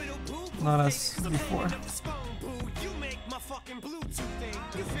 Not as before.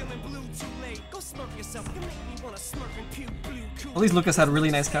 At least Lucas had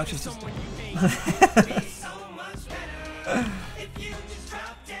really nice couches.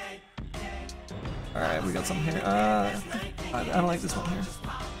 Alright, we got some here. I don't like this one here.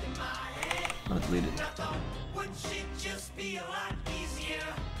 I'm gonna delete it.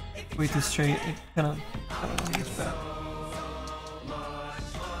 Way too straight. It kind of. I don't know. It's bad.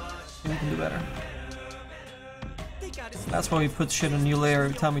 Maybe we can do better. That's why we put shit in a new layer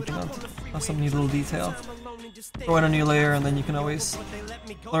every time we come out to some new little detail. Throw in a new layer and then you can always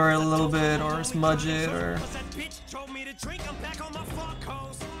blur it a little bit or smudge it or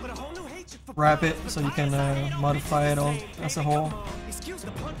wrap it so you can modify it all as a whole.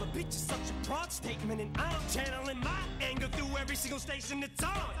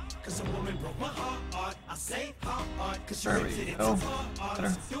 There we go.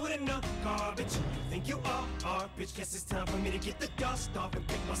 Better.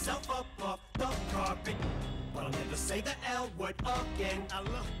 But I'll never say the L word again. I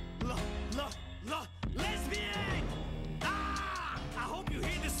lesbian. I hope you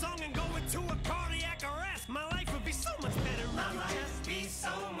hear this song and go into a cardiac arrest. My life would be so much better. My life be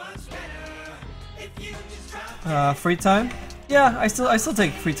so much better if you just drop. Free time? Yeah, I still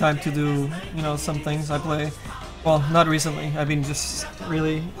take free time to do, you know, some things. I play. Well, not recently. I've been just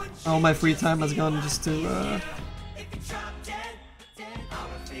really all my free time has gone just to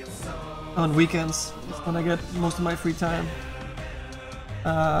on weekends. It's when I get most of my free time.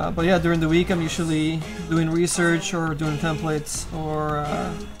 But yeah, during the week I'm usually doing research or doing templates or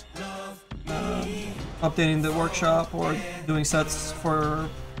updating the workshop or doing sets for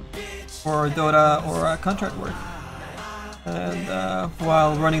Dota or contract work. And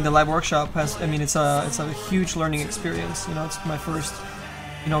while running the live workshop it's a huge learning experience. You know, it's my first,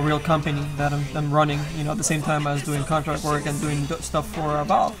 you know, real company that I'm running, you know, at the same time as doing contract work and doing stuff for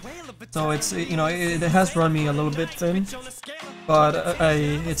Valve. So it's, you know, it has run me a little bit thin, but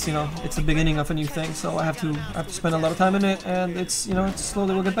it's, you know, it's the beginning of a new thing, so I have to spend a lot of time in it, and it's, you know, it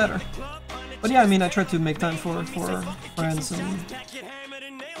slowly will get better. But yeah, I mean, I try to make time for friends and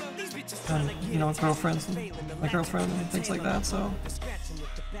you know, girlfriends and my girlfriend and things like that. So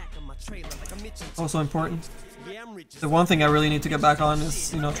also important. The one thing I really need to get back on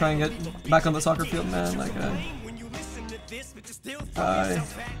is, you know, try and get back on the soccer field, man. Like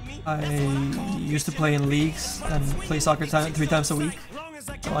I used to play in leagues and play soccer 3 times a week.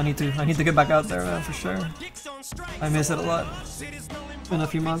 So I need to get back out there, man, for sure. I miss it a lot. It's been a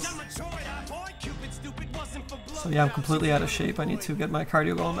few months. So yeah, I'm completely out of shape. I need to get my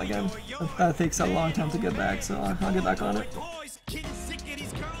cardio going again. That takes a long time to get back, so I'll get back on it.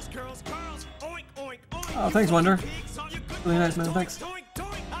 Oh, thanks, Wonder. Really nice, man. Thanks.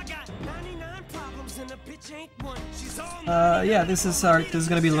 Yeah, this is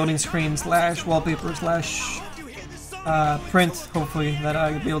gonna be loading screen / wallpaper / print. Hopefully that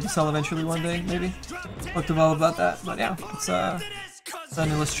I'll be able to sell eventually one day, maybe. Talk to Valve about that. But yeah, it's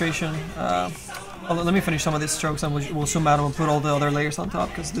an illustration. Let me finish some of these strokes and we'll zoom out and we'll put all the other layers on top,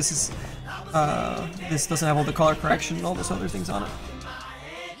 because this doesn't have all the color correction and all those other things on it.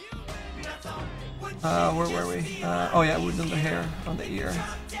 Where were we? Oh yeah, we're doing the hair on the ear.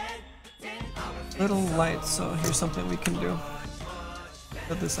 Little light, so here's something we can do.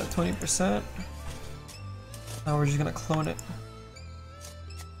 Put this at 20%. Now we're just gonna clone it.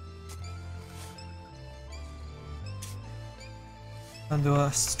 And do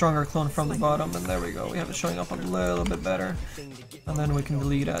a stronger clone from the bottom, and there we go. We have it showing up a little bit better. And then we can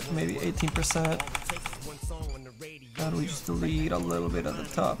delete at maybe 18%. And we just delete a little bit at the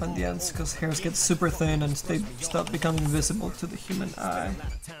top and the ends, because hairs get super thin and stop becoming visible to the human eye.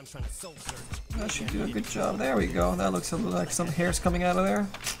 That should do a good job. There we go. That looks a little like some hairs coming out of there.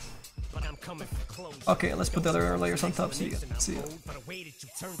 Okay, let's put the other layers on top so you can see it.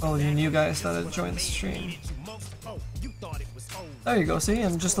 All you new guys that have joined the stream. There you go, see?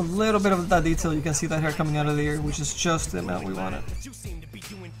 And just a little bit of that detail, you can see that hair coming out of the ear, which is just the amount we wanted.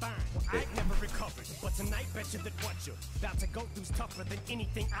 Okay.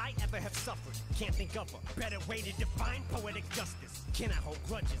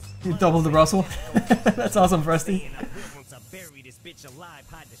 You doubled the Russell? That's awesome, Fresty.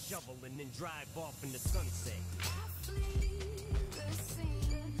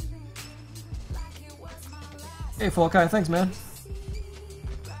 Hey, Folkai, thanks, man.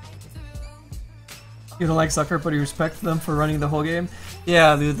 You don't like soccer, but you respect them for running the whole game.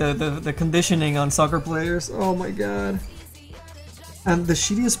 Yeah, dude, the conditioning on soccer players. Oh my god. And the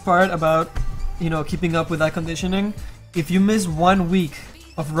shittiest part about, you know, keeping up with that conditioning, if you miss 1 week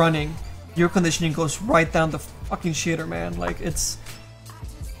of running, your conditioning goes right down the fucking shitter, man. Like, it's...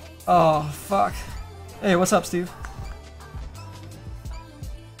 Oh, fuck. Hey, what's up, Steve?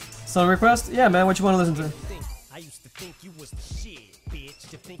 Song request? Yeah, man, what you want to listen to? I used to think you was the shit, bitch.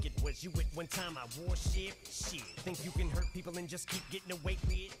 To think it was you at one time I wore shit. Think you can hurt people and just keep getting away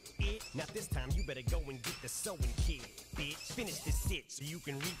with it? Now this time you better go and get the sewing kit, bitch. Finish this shit so you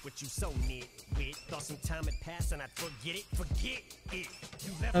can reap what you sown it with. Thought some time had passed and I'd forget it. Forget it.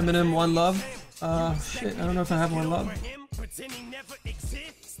 You left Eminem, One Love. Shit, I don't know if I have One Love.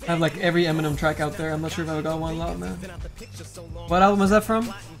 I have like every Eminem track out there. I'm not sure if I got One Love, man. What album was that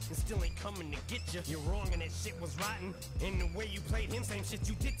from? Still ain't coming to get you. You're wrong and that shit was rotten. And the way you played him, same shit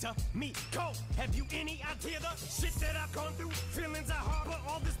you did to me. Go. Have you any idea the shit that I've gone through? Feelings I harbor,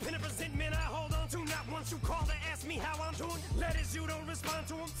 all this pin of resentment I hold on to. Not once you call to ask me how I'm doing. Letters you don't respond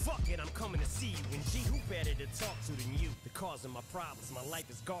to them. Fuck it, I'm coming to see you. And gee, who better to talk to than you? The cause of my problems, my life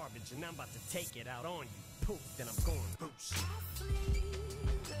is garbage, and I'm about to take it out on you. Poof, then I'm going boosh.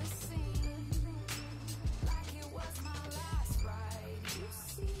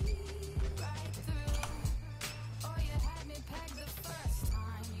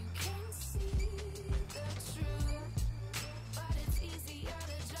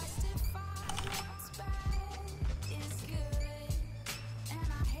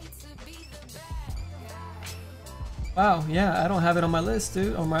 Wow, yeah, I don't have it on my list,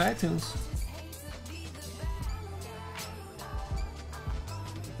 dude, on my iTunes.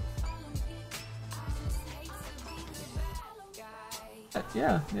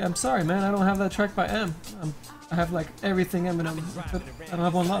 Yeah, I'm sorry, man. I don't have that track by M. I have like everything Eminem, but I don't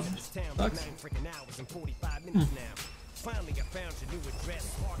have One Love. Sucks. Finally, I found your new address.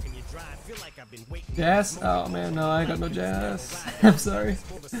 Parking your drive. Feel like I've been waiting. Jazz? Oh man, no, I got no jazz. I'm sorry.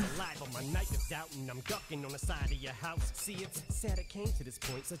 I'm ducking on the side of your house. See, it's sad it came to this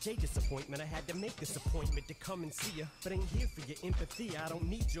point. Such a disappointment. I had to make this appointment to come and see you. But ain't here for your empathy. I don't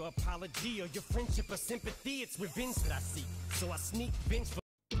need your apology or your friendship or sympathy. It's revenge that I seek. So I sneak venge for.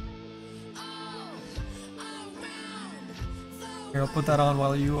 Here, I'll put that on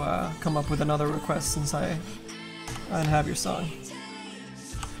while you come up with another request since I didn't have your song.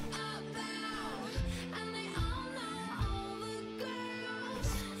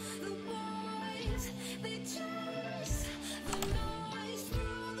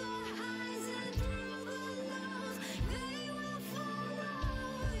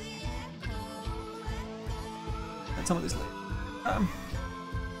 Some of these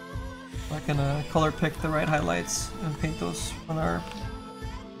I can color pick the right highlights and paint those on our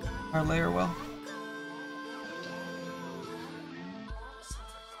layer well.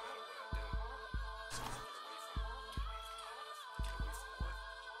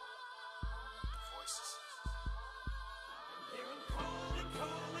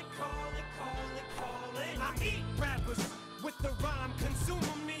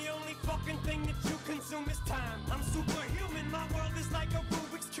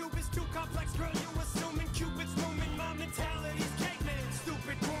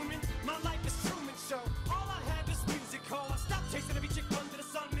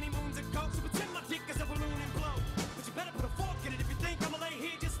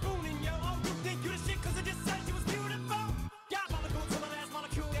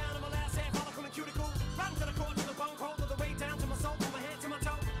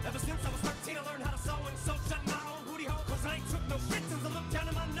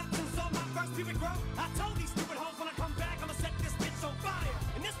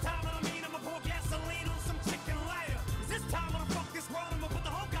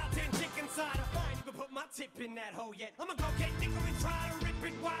 In that hole yet. I'ma go get nickel and try to rip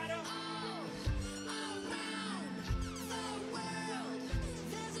it wider.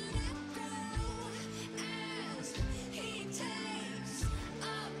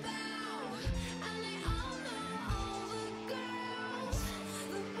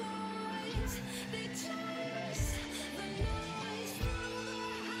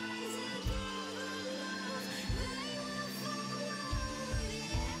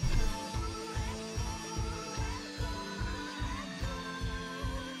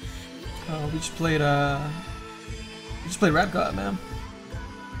 We just played Rap God, man.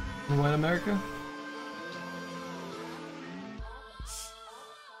 In White America.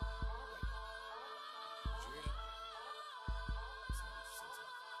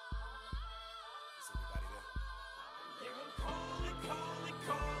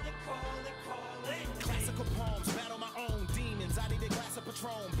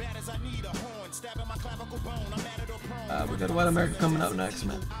 We got White America coming up next,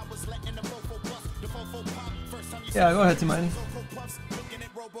 man. Yeah, go ahead, T-Mighty.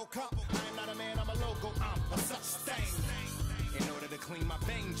 In order to clean my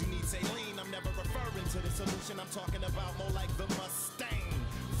veins, you need saline. I'm never referring to the solution. I'm talking about more like the Mustang.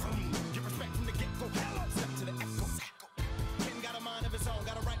 Get respect from the get-go. Step to the echo. Ken got a mind of his own.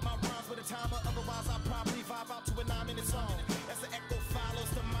 Gotta write my rhymes with a timer. Otherwise, I probably vibe out to a 9-minute song. As the echo follows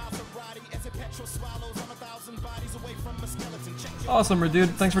the Maserati, as the petrol swallows, I'm 1,000 bodies away from a skeleton. Awesome,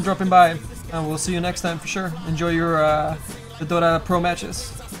 dude. Thanks for dropping by. And we'll see you next time for sure. Enjoy your the Dota Pro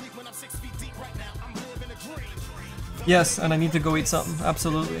matches. Yes, and I need to go eat something.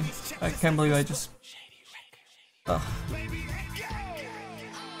 Absolutely. I can't believe I just... Ugh. I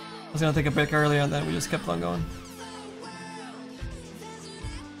was gonna take a break earlier and then we just kept on going.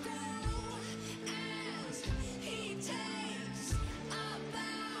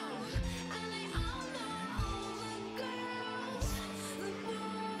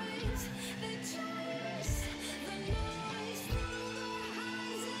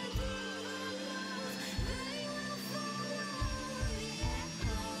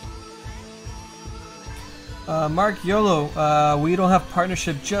 Mark YOLO, we don't have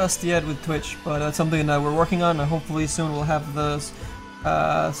partnership just yet with Twitch, but that's something that we're working on, and hopefully soon we'll have the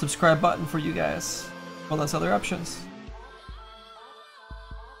subscribe button for you guys, well as other options.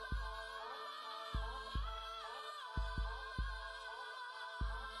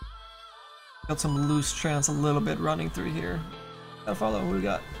 Got some loose trance a little bit running through here. Gotta follow, who we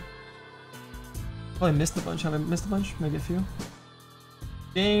got? Probably missed a bunch, have I missed a bunch? Maybe a few?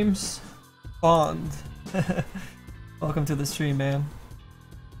 James Bond. Welcome to the stream, man.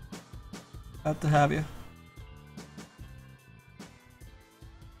 Glad to have you.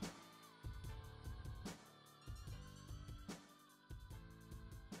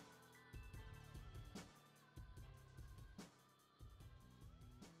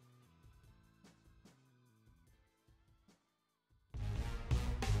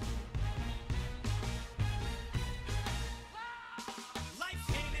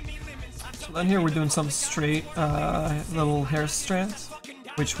 So then here we're doing some straight little hair strands,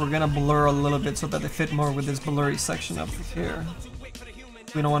 which we're gonna blur a little bit so that they fit more with this blurry section up here.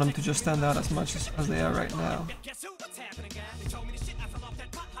 We don't want them to just stand out as much as they are right now.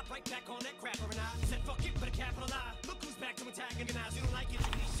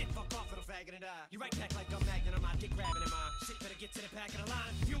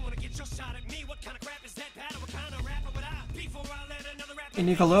 Hey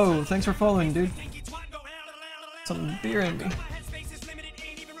Nicolo, thanks for following, dude. Some beer in me.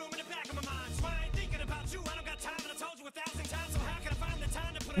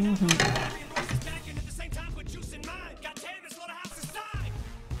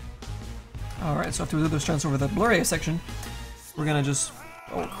 Alright, so after we do those strands over the blurry section, we're gonna just...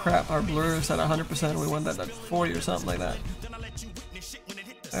 Oh crap, our blur is at 100%, we want that at 40 or something like that.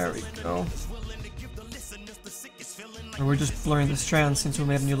 There we go. And we're just blurring the strands since we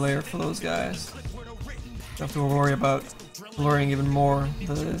made a new layer for those guys. Don't have to worry about blurring even more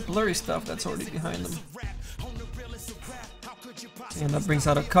the blurry stuff that's already behind them. And that brings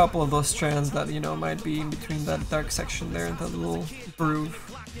out a couple of those strands that, you know, might be in between that dark section there and that little groove,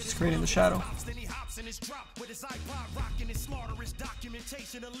 just creating the shadow.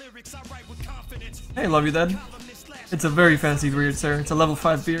 Hey, love you, Dad. It's a very fancy beard, sir. It's a level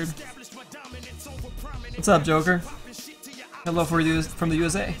 5 beard. What's up, Joker? Hello from the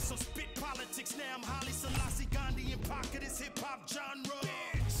USA.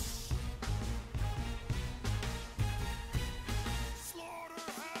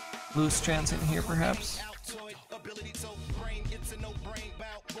 Loose strands in here, perhaps.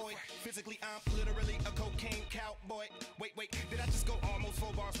 Wait, did I just go almost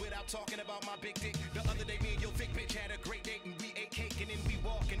 4 bars without talking about my big dick? The other day, me and your thick bitch had a great date, and we ate cake, and then we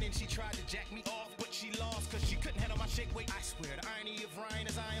walked, and then she tried to jack me off, but she lost, cause she couldn't handle my shake weight. I swear, the irony of Ryan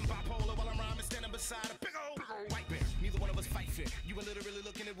is I am bipolar while I'm rhyming, standing beside a big old white bear. Neither one of us fight fair. You were literally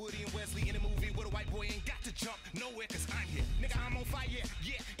looking at Woody and Wesley in a movie where a white boy ain't got to jump nowhere, cause I'm here. Nigga, I'm on fire, yeah,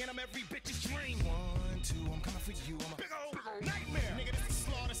 and I'm every bitch's dream. 1, 2, I'm coming for you, I'm a big old nightmare. Nigga, this is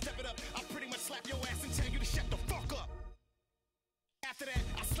slaughter, step it up. I'll pretty much slap your ass and tell you to shut the fuck up. After that,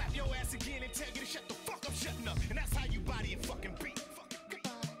 I slap your ass again and tell you to shut the fuck up, shutting up. And that's how you body and fucking beat.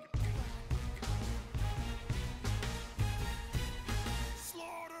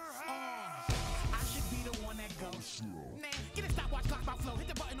 I should be the one that goes. Man, get a stopwatch, clock my flow. Hit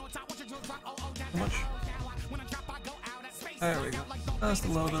the button on top, watch your drop. Oh, that's how when I drop, I go out at space. There we go. That's a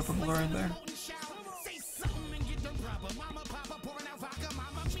little bit of a blur in there. Say something and get the rubber. Mama, papa.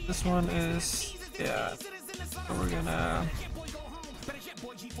 This one is, yeah, so we're gonna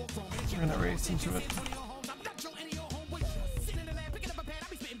race into it.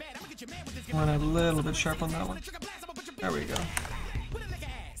 Went a little bit sharp on that one. There we go.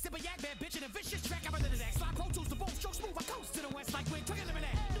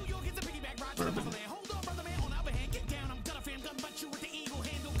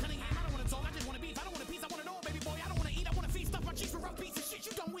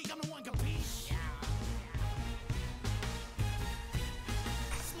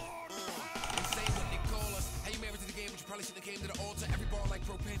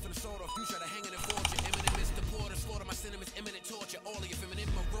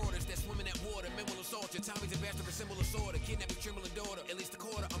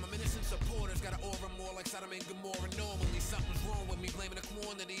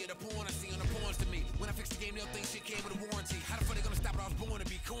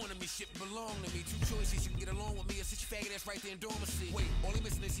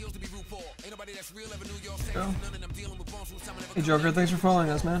 Hey Joker, thanks for following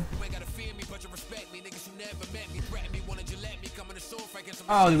us, man.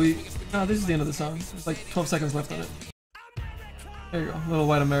 Oh, did we? No, this is the end of the song. There's like 12 seconds left on it. There you go, Little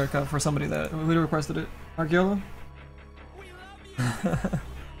White America for somebody that who requested it. Argiolo?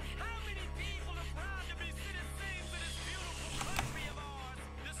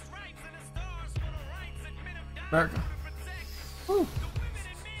 America. Woo.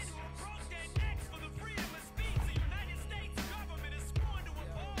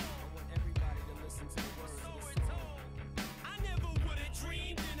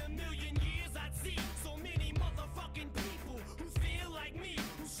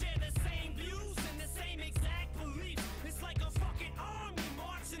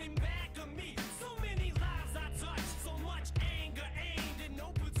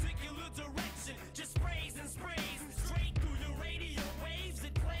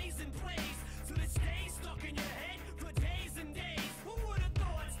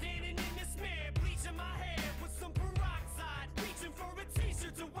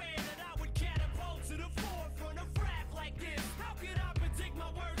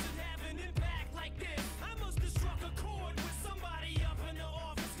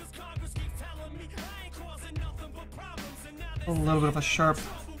 A little bit of a sharp.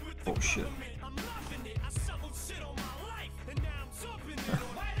 Oh shit.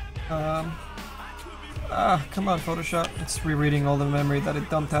 Come on, Photoshop. It's rereading all the memory that it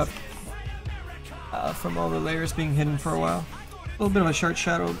dumped out from all the layers being hidden for a while. A little bit of a sharp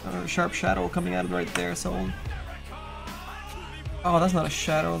shadow coming out right there. So, oh, that's not a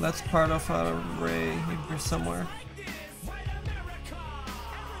shadow. That's part of a ray here somewhere.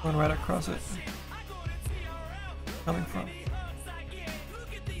 Going right across it. Coming from.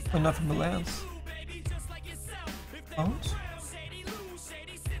 But not from the lens. Bones?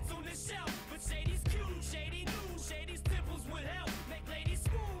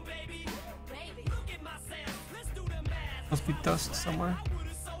 Must be dust somewhere.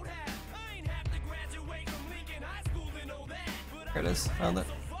 There it is, found it.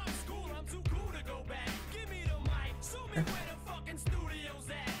 Okay.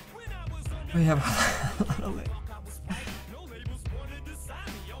 We have a lot of it.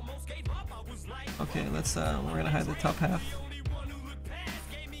 Okay, let's we're gonna hide the top half.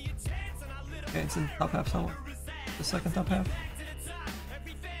 Okay, it's in the top half somewhere. The second top half.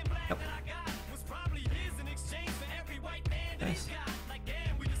 Yep. Nice.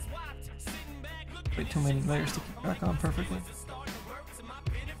 Way too many layers to keep track on perfectly.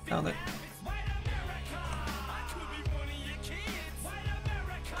 Found it.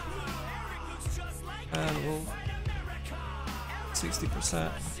 And we'll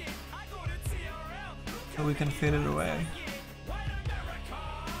 60%. So we can fade it away.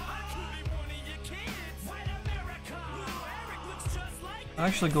 It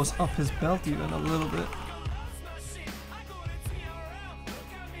actually goes up his belt even a little bit.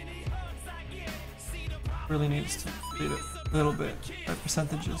 Really needs to fade it a little bit by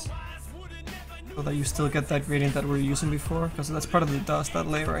percentages. So that you still get that gradient that we were using before, because that's part of the dust, that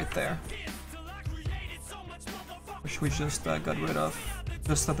layer right there. Which we just got rid of.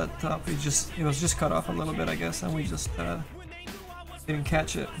 Just at that top, it was just cut off a little bit, I guess, and we just didn't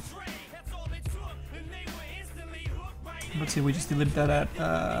catch it. Let's see, we just deleted that at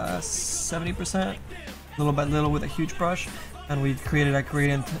 70%, little by little with a huge brush, and we created a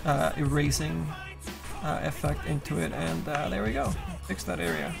gradient erasing effect into it, and there we go, fix that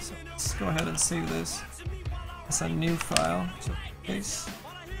area. So let's go ahead and save this as a new file. So paste.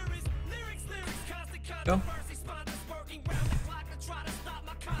 Go.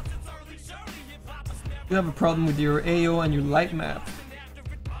 You have a problem with your AO and your light map.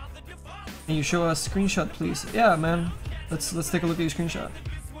 Can you show us a screenshot, please? Yeah, man. Let's take a look at your screenshot.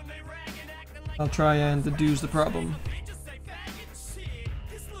 I'll try and deduce the problem.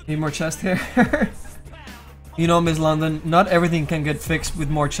 Need more chest hair? You know, Miss London, not everything can get fixed with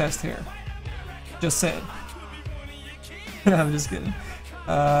more chest hair. Just saying. I'm just kidding.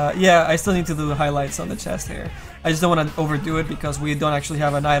 Yeah, I still need to do the highlights on the chest hair. I just don't want to overdo it because we don't actually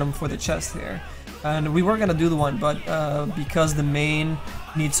have an item for the chest hair. And we were gonna do the one, but because the main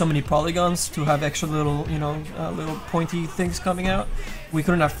needs so many polygons to have extra little, you know, little pointy things coming out, we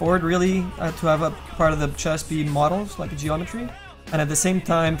couldn't afford really to have a part of the chest be models, like a geometry. And at the same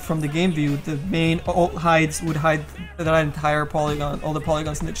time, from the game view, the main would hide that entire polygon, all the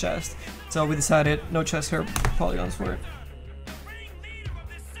polygons in the chest. So we decided no chest hair polygons for it.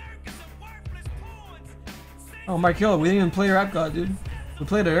 Oh, Markiello, we didn't even play Rap God, dude. We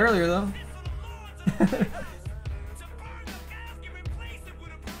played it earlier though.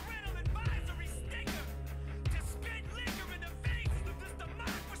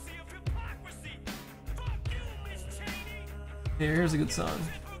 Here's a good song.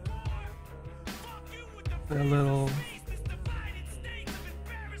 A little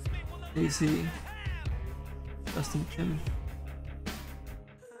AC, Justin Tim.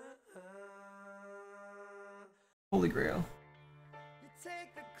 Holy Grail.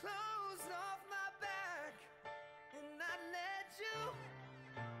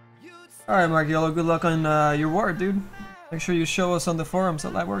 Alright, Markiello, good luck on your war, dude. Make sure you show us on the forums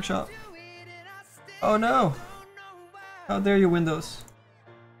at Live Workshop. Oh no! How dare you, Windows?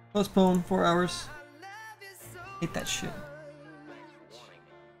 Postpone 4 hours. Hate that shit.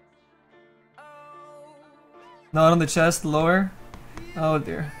 Not on the chest, lower. Oh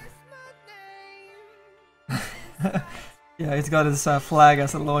dear. Yeah, he's got his flag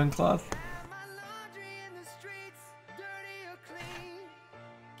as a loincloth.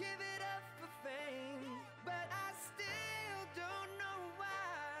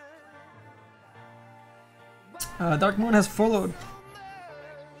 Dark Moon has followed.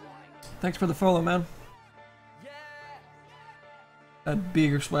 Thanks for the follow, man. That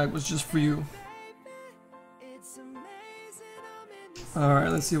bigger swag was just for you.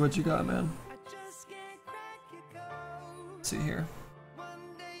 Alright, let's see what you got, man. Let's see here.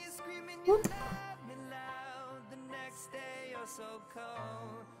 Whoop.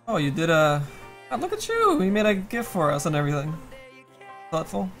 Oh, you did a... Oh, look at you! You made a gift for us and everything.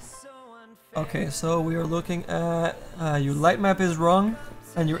 Thoughtful. Okay, so we are looking at your light map is wrong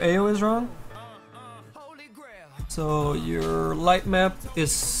and your AO is wrong. So your light map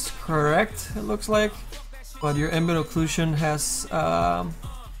is correct, it looks like, but your ambient occlusion has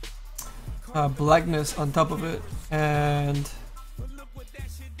blackness on top of it and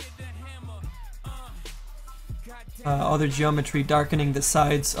other geometry darkening the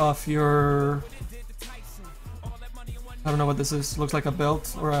sides of your... I don't know what this is. Looks like a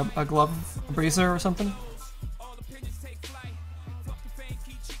belt or a glove, a bracer or something.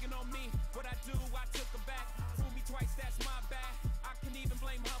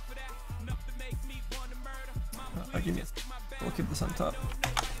 Give me it. We'll keep this on top.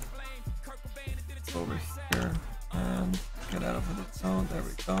 Over here and get out of the zone. There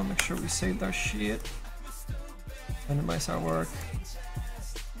we go. Make sure we saved our shit. Minimize our work.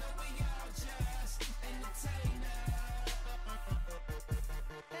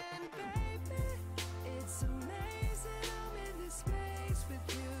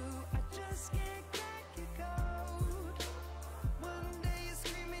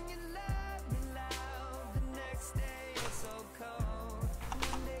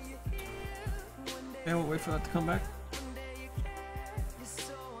 Okay, we'll wait for that to come back.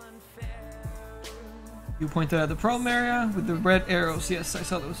 You pointed at the problem area with the red arrows. Yes, I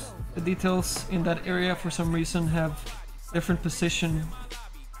saw those. The details in that area for some reason have different position.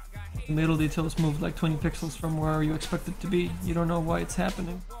 The middle details moved like 20 pixels from where you expect it to be. You don't know why it's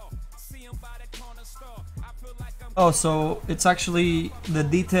happening. Oh, so it's actually the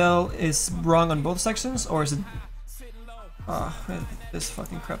detail is wrong on both sections, or is it... Oh, this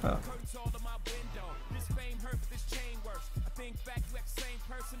fucking crap out.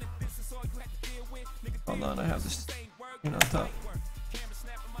 Hold on, I have this thing on top.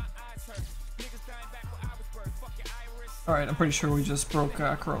 Alright, I'm pretty sure we just broke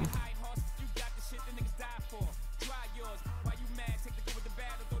Chrome.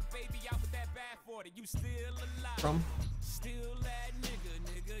 Chrome.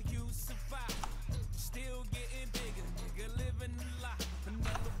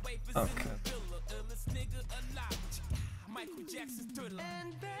 Okay.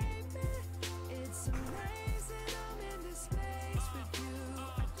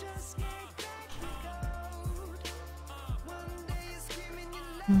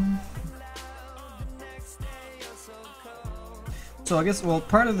 So I guess, well,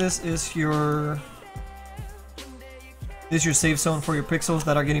 part of this is your save zone for your pixels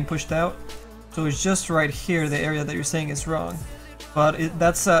that are getting pushed out. So it's just right here, the area that you're saying is wrong. But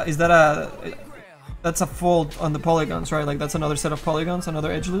that's a fold on the polygons, right? Like that's another set of polygons,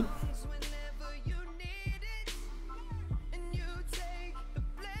 another edge loop.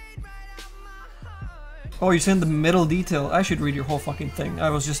 Oh, you're saying the middle detail. I should read your whole fucking thing. I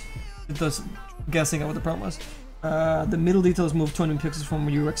was just guessing at what the problem was. The middle detail is moved 20 pixels from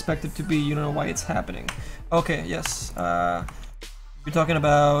where you expect it to be. You don't know why it's happening. Okay, yes. You're talking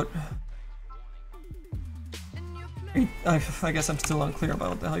about... I guess I'm still unclear about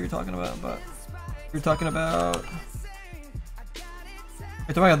what the hell you're talking about, but... You're talking about...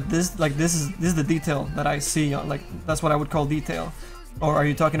 You're talking about this, like this is the detail that I see, on, like that's what I would call detail. Or are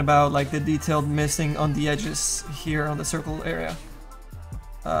you talking about like the detail missing on the edges here on the circle area?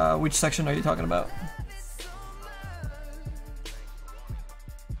 Which section are you talking about?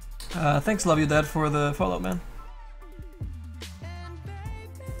 Thanks, Love You Dad, for the follow, man.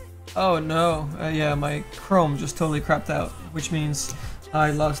 Oh no, yeah, my Chrome just totally crapped out, which means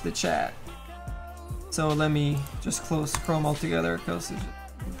I lost the chat. So let me just close Chrome altogether, because it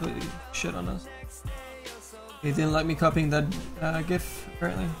completely shit on us. It didn't let me copying that GIF,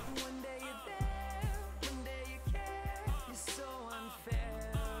 apparently.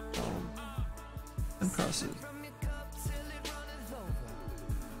 Impressive.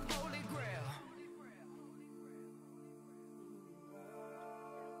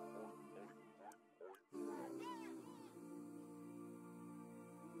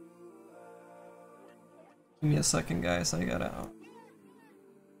 Give me a second, guys. I gotta.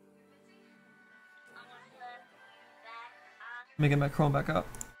 Let me get my Chrome back up,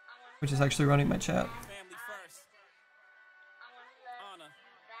 which is actually running my chat. Family first. Honor.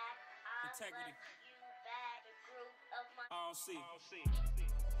 Integrity. RC.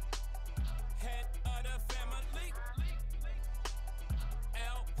 Head of the family.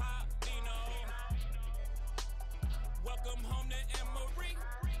 El Papino. Welcome home to Emory.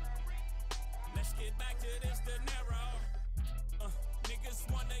 Let's get back to this dinero.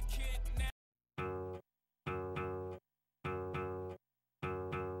 Niggas wanna kidnap.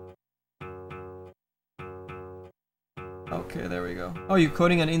 Okay, there we go. Oh, you're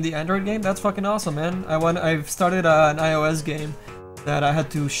coding an indie Android game? That's fucking awesome, man. I've started an iOS game that I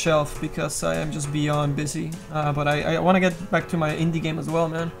had to shelf because I am just beyond busy. But I want to get back to my indie game as well,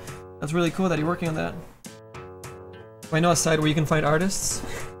 man. That's really cool that you're working on that. I know a site where you can find artists.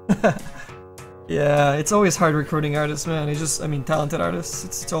 Yeah, it's always hard recruiting artists, man. It's just, I mean, talented artists.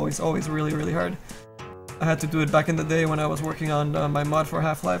 It's always really, really hard. I had to do it back in the day when I was working on my mod for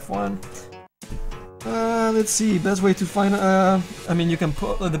Half-Life 1. Let's see, best way to find, I mean, you can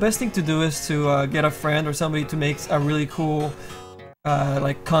put, the best thing to do is to get a friend or somebody to make a really cool,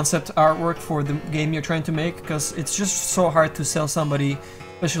 like, concept artwork for the game you're trying to make, because it's just so hard to sell somebody,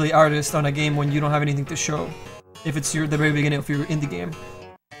 especially artists, on a game when you don't have anything to show, if it's the very beginning of your indie game.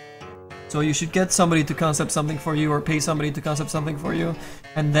 So you should get somebody to concept something for you, or pay somebody to concept something for you,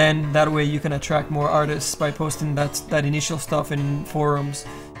 and then that way you can attract more artists by posting that initial stuff in forums,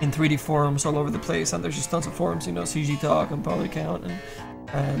 in 3D forums all over the place. And there's just tons of forums, you know, CG Talk and Polycount,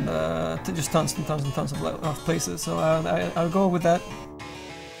 and just tons and tons and tons of places. So I'll go with that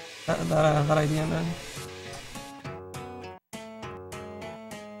idea, man.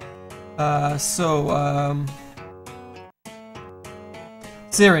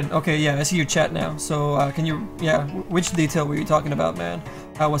 Siren, okay, yeah, I see your chat now. So, can you, yeah, which detail were you talking about, man?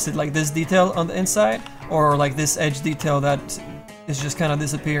 Was it like this detail on the inside, or like this edge detail that is just kind of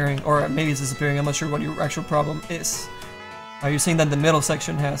disappearing, or maybe it's disappearing? I'm not sure what your actual problem is. Are you saying that the middle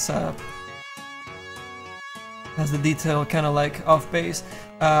section has the detail kind of like off base?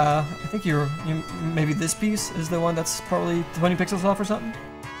 I think maybe this piece is the one that's probably 20 pixels off or something.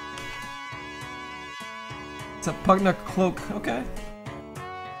 It's a Pugna cloak, okay.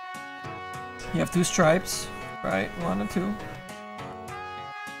 You have two stripes, right? 1 and 2.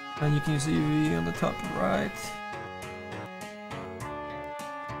 And you can use the UV on the top right.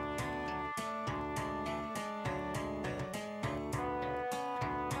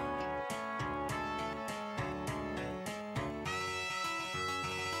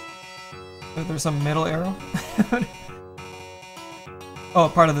 There's some middle arrow. Oh,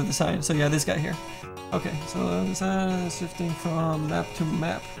 part of the design. So yeah, this guy here. Okay, so the design is shifting from map to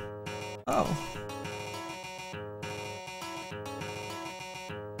map. Oh.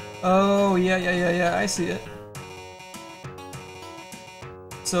 Oh, yeah, I see it.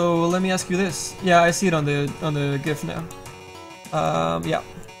 So let me ask you this. Yeah, I see it on the GIF now. Yeah.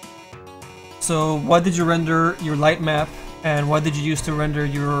 So what did you render your light map, and what did you use to render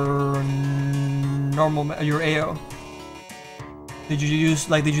your normal your AO? Did you use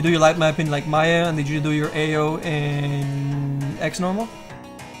did you do your light map in like Maya, and did you do your AO in XNormal?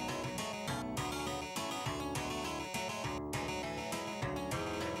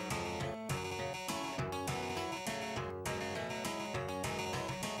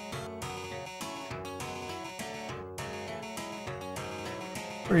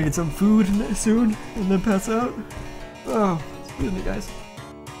 We're gonna get some food soon and then pass out. Oh, excuse me, guys.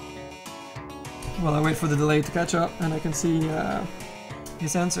 While I wait for the delay to catch up and I can see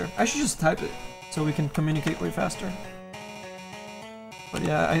his answer. I should just type it so we can communicate way faster. But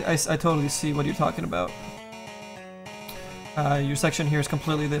yeah, I totally see what you're talking about. Your section here is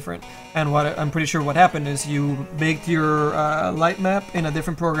completely different, and what I'm pretty sure what happened is you baked your light map in a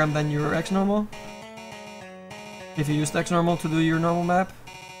different program than your XNormal. If you used XNormal to do your normal map,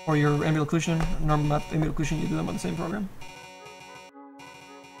 or your ambient occlusion, normal map, ambient occlusion, you do them on the same program.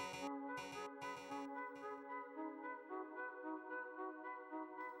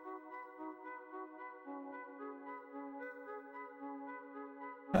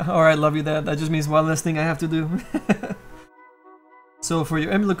 Alright, love you, Dad. That just means one less thing I have to do. So for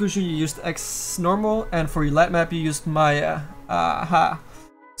your ambient occlusion, you used XNormal, and for your light map, you used Maya. Aha.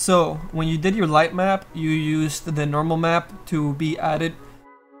 So when you did your light map, you used the normal map to be added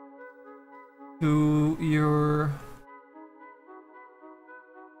to your...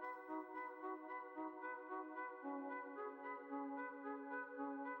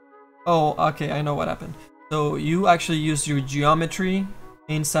 Oh, okay, I know what happened. So you actually used your geometry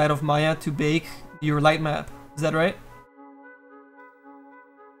inside of Maya to bake your light map. Is that right?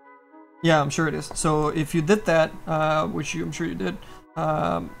 Yeah, I'm sure it is. So if you did that, which I'm sure you did,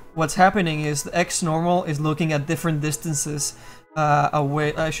 what's happening is the XNormal is looking at different distances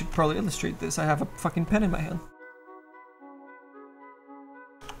away. I should probably illustrate this. I have a fucking pen in my hand.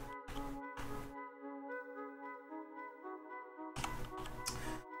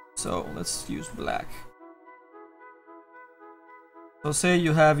 So let's use black. So say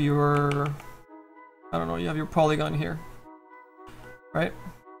you have your, I don't know, you have your polygon here, right?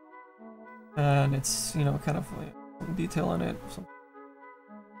 And it's, you know, kind of like some detail on it.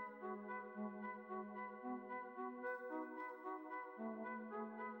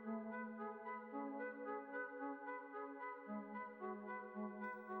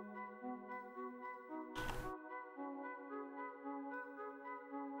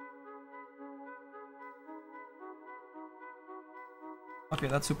 Okay,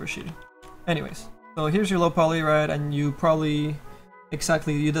 that's super shitty. Anyways, so here's your low poly, right? And you probably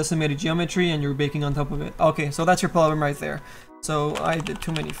you decimated geometry and you're baking on top of it. Okay, so that's your problem right there. So I did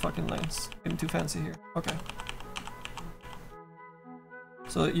too many fucking lines. Getting too fancy here. Okay.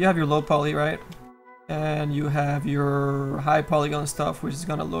 So you have your low poly, right? And you have your high polygon stuff, which is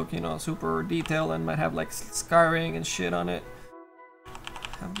gonna look, you know, super detailed and might have like scarring and shit on it.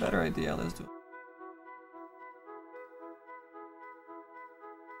 I have a better idea. Let's do it.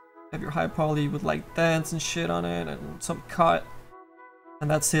 Have your high poly with like dents and shit on it and some cut,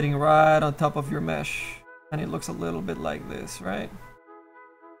 and that's sitting right on top of your mesh, and it looks a little bit like this, right?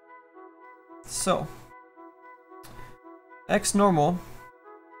 So XNormal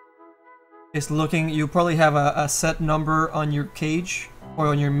is looking, you probably have a set number on your cage or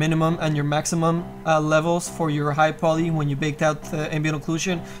on your minimum and your maximum levels for your high poly when you baked out the ambient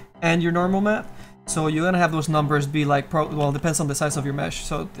occlusion and your normal map. So you're gonna have those numbers be like, well, it depends on the size of your mesh,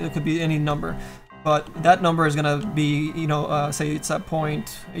 so it could be any number. But that number is gonna be, you know, say it's a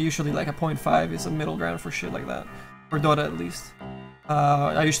point, usually like a 0.5 is a middle ground for shit like that. For Dota at least.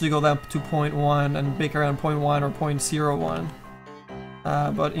 I usually go down to 0.1 and bake around 0.1 or 0.01.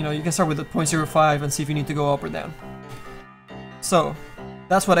 But, you know, you can start with the 0.05 and see if you need to go up or down. So,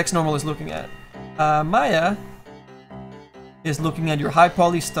 that's what XNormal is looking at. Maya is looking at your high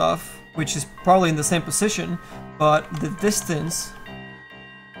poly stuff, which is probably in the same position, but the distance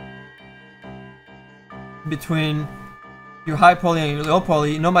between your high poly and your low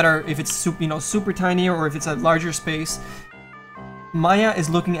poly, no matter if it's super, you know, super tiny or if it's a larger space, Maya is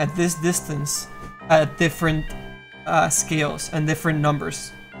looking at this distance at different scales and different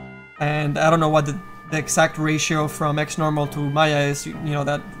numbers. And I don't know what the exact ratio from XNormal to Maya is. You know,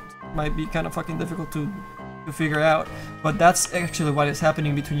 that might be kind of fucking difficult to figure out, but that's actually what is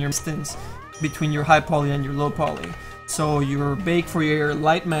happening between your distance between your high poly and your low poly. So your bake for your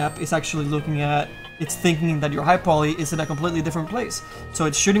light map is actually looking at it's thinking that your high poly is in a completely different place. So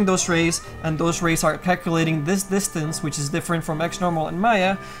it's shooting those rays, and those rays are calculating this distance, which is different from X normal and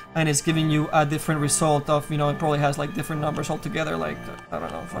Maya, and it's giving you a different result of, you know, it probably has like different numbers altogether, like, I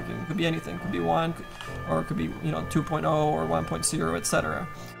don't know, fucking, it could be anything, it could be 1, or it could be, you know, 2.0 or 1.0, etc.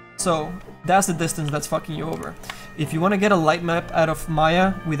 So that's the distance that's fucking you over. If you want to get a light map out of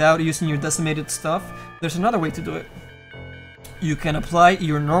Maya without using your decimated stuff, there's another way to do it. You can apply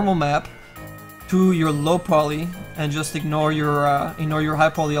your normal map to your low poly and just ignore your high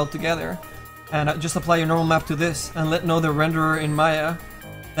poly altogether, and just apply your normal map to this and let know the renderer in Maya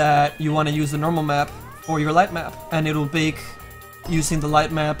that you want to use the normal map for your light map, and it'll bake using the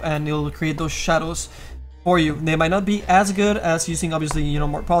light map and it'll create those shadows for you. They might not be as good as using, obviously, you know,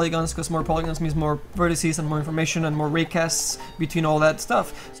 more polygons, because more polygons means more vertices and more information and more raycasts between all that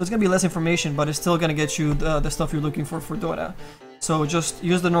stuff. So it's gonna be less information, but it's still gonna get you the stuff you're looking for Dota. So just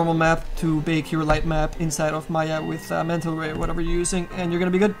use the normal map to bake your light map inside of Maya with Mental Ray or whatever you're using, and you're gonna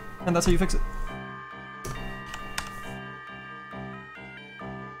be good. And that's how you fix it.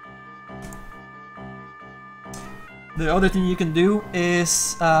 The other thing you can do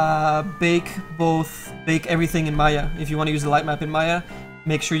is bake everything in Maya. If you want to use the light map in Maya,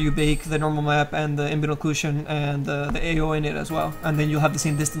 make sure you bake the normal map and the ambient occlusion and the AO in it as well, and then you'll have the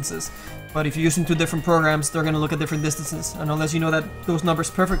same distances. But if you're using two different programs, they're going to look at different distances, and unless you know those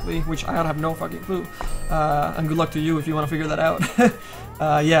numbers perfectly, which I have no fucking clue, and good luck to you if you want to figure that out.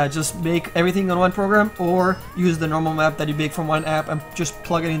 Yeah, just bake everything on one program, or use the normal map that you bake from one app and just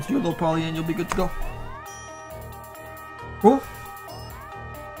plug it into your low poly and you'll be good to go. Cool?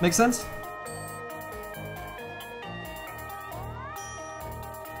 Makes sense?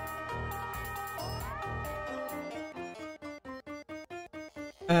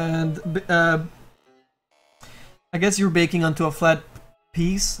 And I guess you're baking onto a flat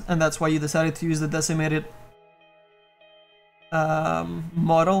piece, and that's why you decided to use the decimated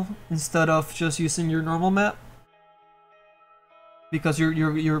model instead of just using your normal map, because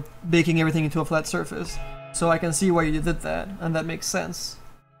you're baking everything into a flat surface. So I can see why you did that, and that makes sense.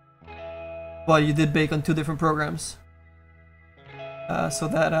 But you did bake on two different programs, so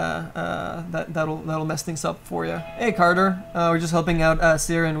that'll mess things up for you. Hey Carter, we're just helping out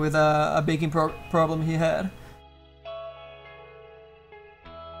Siren with a baking problem he had.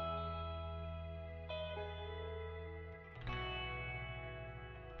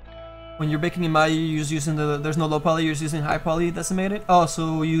 When you're baking in Maya, you're just using there's no low poly, you're just using high poly decimated. Oh,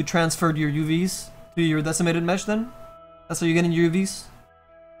 so you transferred your UVs to your decimated mesh then? That's how you get in your UVs?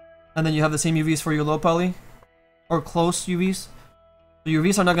 And then you have the same UVs for your low poly? Or close UVs? The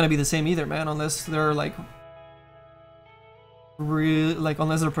UVs are not gonna be the same either, man, unless they're like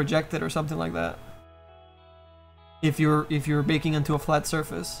unless they're projected or something like that. If you're baking into a flat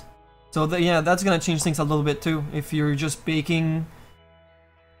surface. So yeah, that's gonna change things a little bit too. If you're just baking,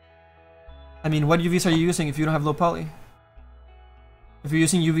 I mean, what UVs are you using if you don't have low poly? If you're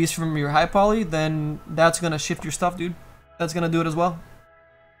using UVs from your high poly, then that's gonna shift your stuff, dude. That's gonna do it as well.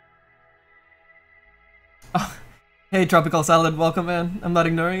 Oh, hey, Tropical Salad, welcome, man. I'm not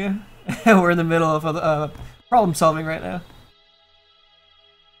ignoring you. We're in the middle of problem solving right now.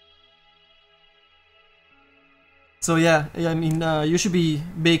 So yeah, I mean, you should be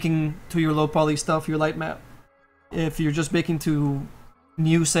baking to your low poly stuff, your light map. If you're just baking to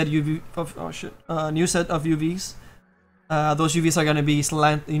new set UV of new set of UVs. Those UVs are gonna be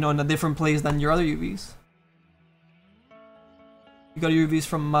in a different place than your other UVs. You got your UVs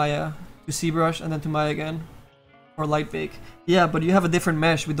from Maya to ZBrush and then to Maya again, or light bake. Yeah, but you have a different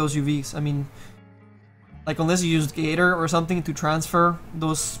mesh with those UVs. I mean, like unless you used Gator or something to transfer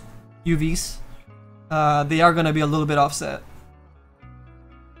those UVs, they are gonna be a little bit offset.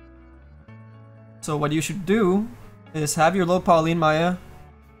 So what you should do is have your low poly in Maya.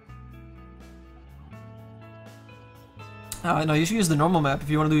 No, you should use the normal map if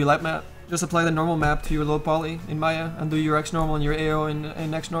you want to do your light map. Just apply the normal map to your low poly in Maya and do your X normal and your AO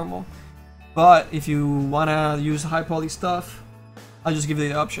in X normal. But if you want to use high poly stuff, I'll just give you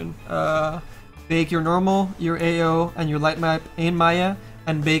the option. Bake your normal, your AO, and your light map in Maya,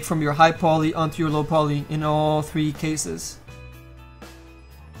 and bake from your high poly onto your low poly in all three cases,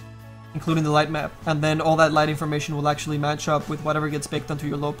 including the light map. And then all that light information will actually match up with whatever gets baked onto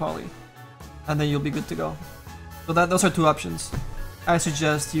your low poly, and then you'll be good to go. So those are two options. I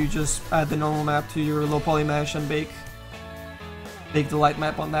suggest you just add the normal map to your low poly mesh and bake the light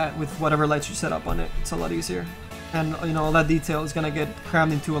map on that with whatever lights you set up on it. It's a lot easier, and you know all that detail is gonna get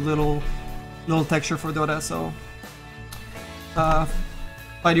crammed into a little texture for Dota. So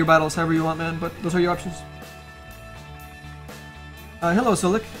fight your battles however you want, man. But those are your options. Hello,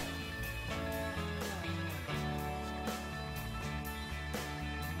 Sulik.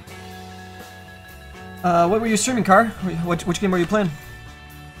 What were you streaming, Car? Which game were you playing?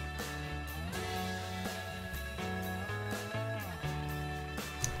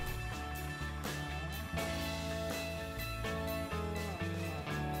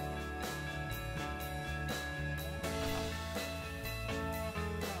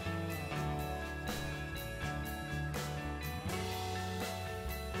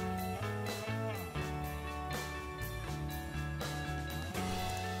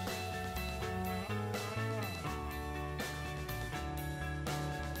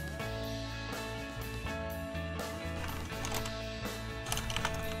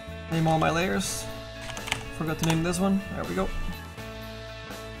 Name all my layers. Forgot to name this one. There we go.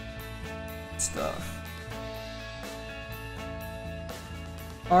 Stuff.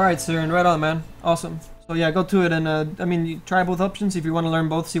 Alright, Siren, right on, man. Awesome. So yeah, go to it and, I mean, you try both options if you want to learn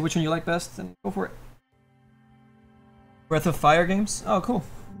both, see which one you like best, and go for it. Breath of Fire games? Oh, cool.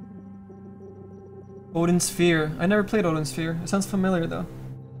 Odin Sphere. I never played Odin Sphere. It sounds familiar, though.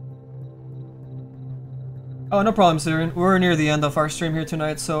 Oh, no problem, Siren. We're near the end of our stream here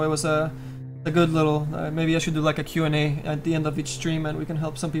tonight, so it was a good little... maybe I should do like a Q&A at the end of each stream, and we can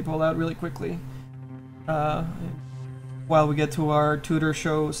help some people out really quickly. While we get to our tutor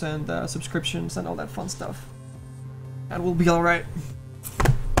shows and subscriptions and all that fun stuff. That will be alright.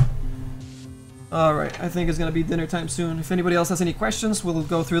 Alright, I think it's gonna be dinner time soon. If anybody else has any questions, we'll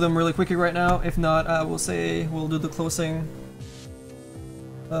go through them really quickly right now. If not, we'll do the closing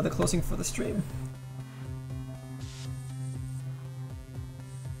for the stream.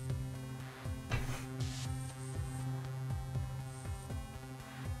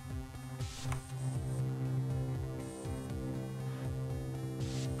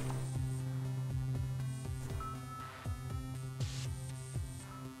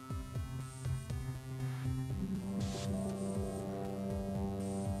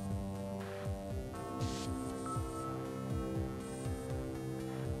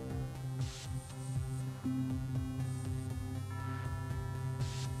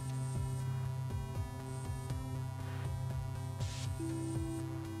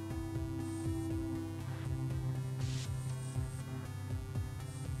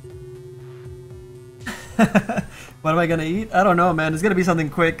 What am I gonna eat? I don't know, man. It's gonna be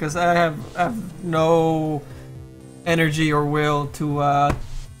something quick because I have no energy or will to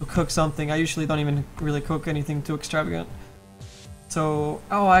cook something. I usually don't even really cook anything too extravagant. So,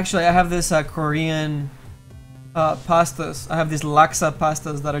 oh, actually, I have this Korean pastas. I have these laksa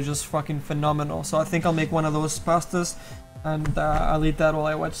pastas that are just fucking phenomenal. So I think I'll make one of those pastas, and I'll eat that while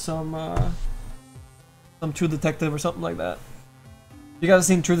I watch some True Detective or something like that. You guys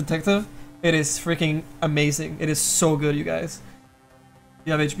seen True Detective? It is freaking amazing. It is so good, you guys. If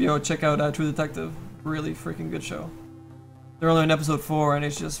you have HBO, check out True Detective. Really freaking good show. They're only on episode 4 and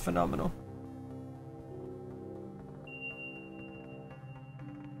it's just phenomenal.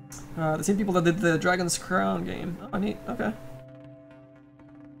 The same people that did the Dragon's Crown game. Oh, neat. Okay.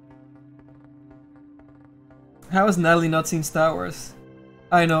 How has Natalie not seen Star Wars?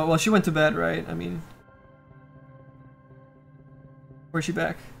 I know. Well, she went to bed, right? I mean... Where's she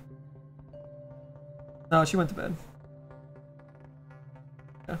back? No, she went to bed.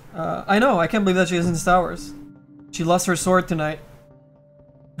 Yeah. I know, I can't believe that she isn't Star Wars. She lost her sword tonight.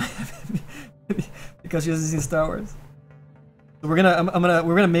 Because she hasn't seen Star Wars. So we're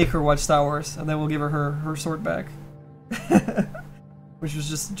gonna make her watch Star Wars, and then we'll give her her sword back. Which was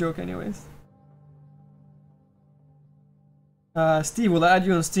just a joke anyways. Steve, will I add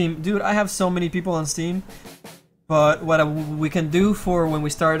you on Steam? Dude, I have so many people on Steam. But what we can do for when we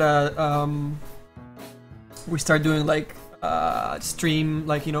start doing like stream,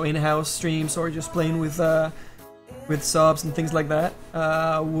 like, you know, in-house streams, or just playing with subs and things like that.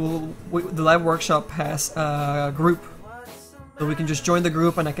 The live workshop has a group, so we can just join the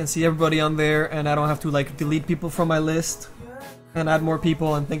group and I can see everybody on there, and I don't have to like delete people from my list and add more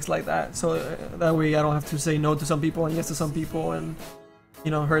people and things like that. So that way I don't have to say no to some people and yes to some people, and,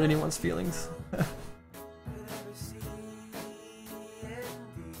 you know, hurt anyone's feelings.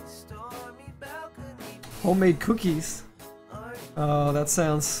 Homemade cookies. Oh, that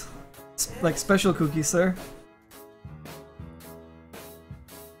sounds like special cookies, sir.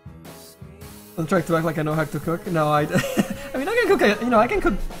 I'm trying to act like I know how to cook. No, I mean, I can cook. You know, I can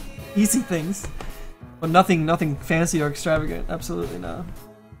cook easy things, but nothing fancy or extravagant. Absolutely not.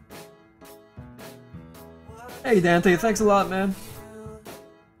 Hey, Dante, thanks a lot, man.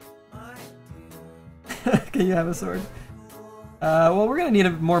 Can you have a sword? Well, we're gonna need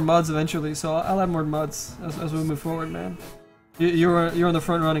more mods eventually, so I'll add more mods as we move forward, man. You're on the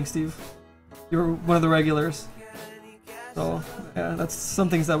front running, Steve. You're one of the regulars. So yeah, that's some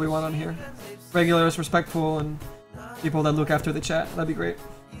things that we want on here. Regulars, respectful, and people that look after the chat. That'd be great.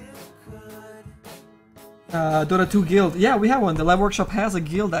 Dota 2 guild. Yeah, we have one. The Live Workshop has a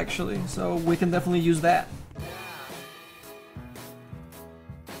guild actually, so we can definitely use that.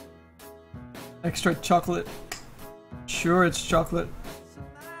 Extra chocolate. Sure, it's chocolate.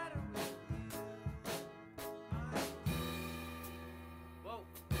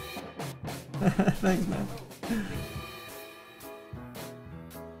 Thanks, man.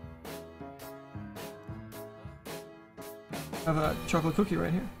 I have a chocolate cookie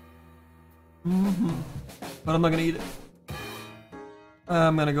right here. But I'm not gonna eat it.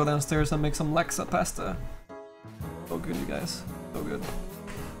 I'm gonna go downstairs and make some Laksa pasta. So good, you guys. So good.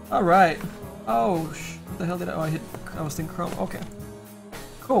 Alright. Oh, what the hell did I hit? I was thinking Chrome. Okay.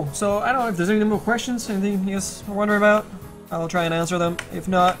 Cool. So, I don't know if there's any more questions, anything you guys are wondering about. I'll try and answer them. If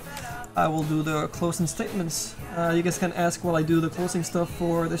not, I will do the closing statements. You guys can ask while I do the closing stuff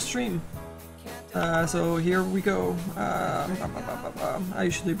for the stream. So here we go. I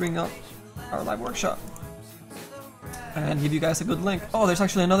usually bring up our live workshop and give you guys a good link. Oh, there's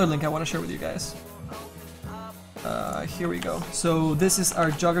actually another link I want to share with you guys. Here we go. So this is our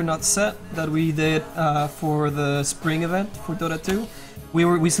Juggernaut set that we did for the spring event for Dota 2.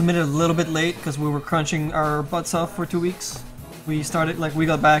 We submitted a little bit late because we were crunching our butts off for 2 weeks. We started, like, we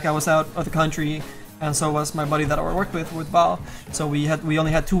got back, I was out of the country, and so was my buddy that I worked with Val. So we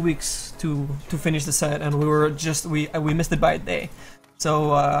only had 2 weeks to finish the set, and we missed it by a day.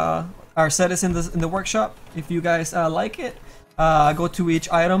 So our set is in the workshop. If you guys like it, go to each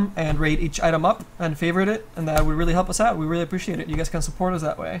item and rate each item up and favorite it, and that would really help us out. We really appreciate it. You guys can support us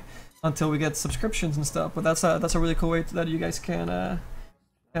that way until we get subscriptions and stuff. But that's a really cool way that you guys can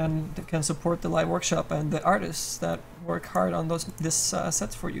support the live workshop and the artists that work hard on this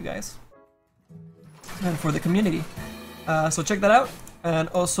sets for you guys and for the community. So check that out. And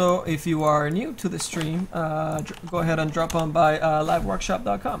also, if you are new to the stream, go ahead and drop on by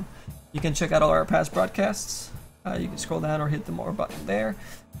liveworkshop.com. You can check out all our past broadcasts. You can scroll down or hit the more button there.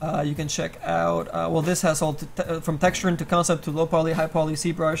 You can check out, well, this has all from texturing to concept to low poly, high poly,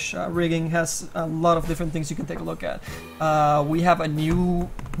 ZBrush, rigging, has a lot of different things you can take a look at. We have a new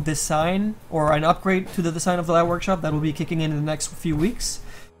design or an upgrade to the design of the live workshop that will be kicking in the next few weeks.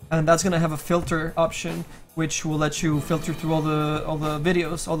 And that's going to have a filter option, which will let you filter through all the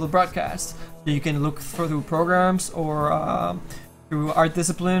videos, all the broadcasts. So you can look through programs or through art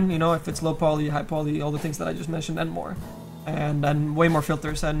discipline, you know, if it's low poly, high poly, all the things that I just mentioned and more. And way more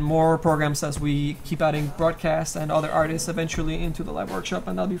filters and more programs as we keep adding broadcasts and other artists eventually into the live workshop,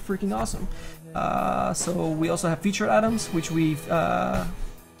 and that'll be freaking awesome. So we also have featured items, which we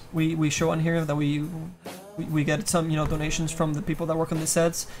show on here that we get some, you know, donations from the people that work on the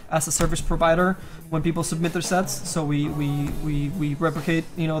sets as a service provider when people submit their sets. So we replicate,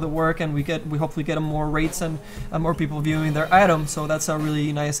 you know, the work, and we hopefully get more rates and more people viewing their item. So that's a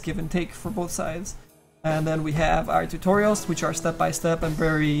really nice give and take for both sides. And then we have our tutorials, which are step-by-step and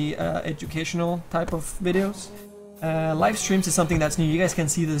very educational type of videos. Live streams is something that's new. You guys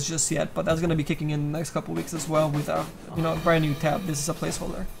can't see this just yet, but that's going to be kicking in the next couple weeks as well with a, you know, brand new tab. This is a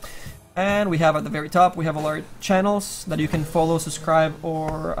placeholder. And we have at the very top, we have all our channels that you can follow, subscribe,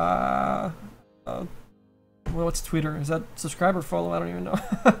 or well, what's Twitter? Is that subscribe or follow? I don't even know.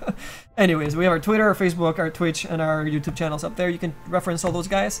 Anyways, we have our Twitter, our Facebook, our Twitch, and our YouTube channels up there. You can reference all those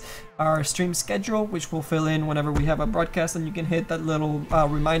guys. Our stream schedule, which will fill in whenever we have a broadcast, and you can hit that little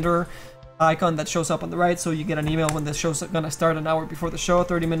reminder icon that shows up on the right, so you get an email when the show's gonna start an hour before the show,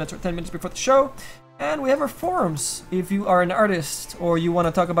 30 minutes or 10 minutes before the show. And we have our forums. If you are an artist, or you want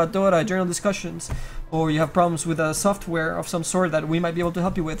to talk about Dota, journal discussions, or you have problems with a software of some sort that we might be able to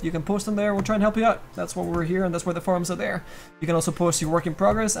help you with, you can post them there. We'll try and help you out. That's why we're here, and that's why the forums are there. You can also post your work in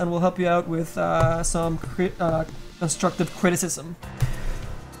progress, and we'll help you out with some constructive criticism.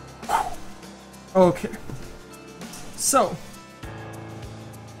 Okay. So.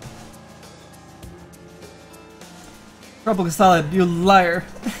 Tropical Salad, you liar.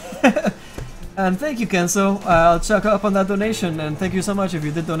 And thank you, Kenzo. I'll check up on that donation, and thank you so much if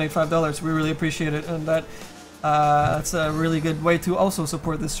you did donate $5. We really appreciate it, and that's a really good way to also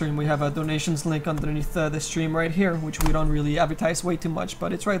support this stream. We have a donations link underneath the stream right here, which we don't really advertise way too much,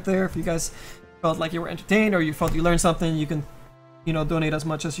 but it's right there. If you guys felt like you were entertained or you felt you learned something, you can, you know, donate as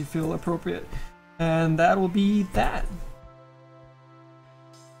much as you feel appropriate. And that will be that.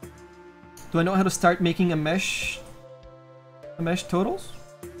 Do I know how to start making a mesh totals?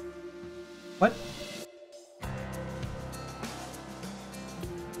 What?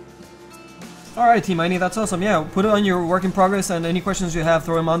 Alright, Team Miney, that's awesome. Yeah, put it on your work in progress, and any questions you have,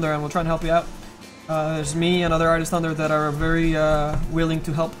 throw them on there, and we'll try and help you out. There's me and other artists on there that are very willing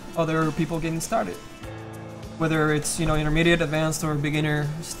to help other people getting started. Whether it's, you know, intermediate, advanced, or beginner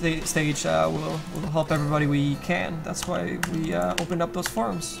stage, we'll help everybody we can. That's why we opened up those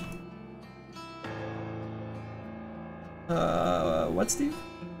forums. What, Steve?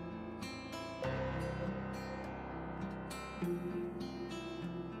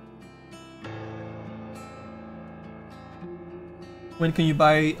 When can you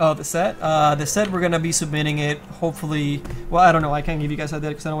buy the set? The set, we're gonna be submitting it, hopefully. Well, I don't know, I can't give you guys a date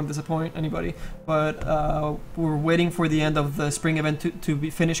because I don't want to disappoint anybody. But we're waiting for the end of the spring event to be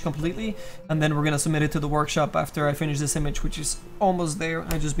finished completely, and then we're gonna submit it to the workshop after I finish this image, which is almost there.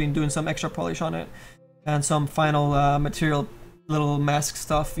 I've just been doing some extra polish on it and some final material, little mask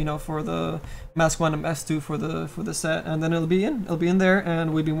stuff, you know, for the mask 1 and mask 2 for the set, and then it'll be in there.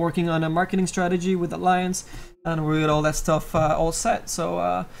 And we've been working on a marketing strategy with Alliance, and we got all that stuff all set,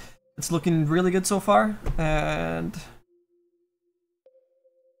 so it's looking really good so far. And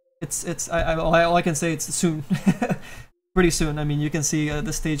it's all I can say, it's soon. Pretty soon. I mean, you can see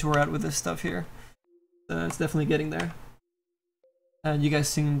the stage we're at with this stuff here. It's definitely getting there. And you guys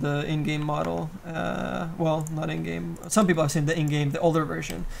seen the in-game model, well, not in-game, some people have seen the in-game, the older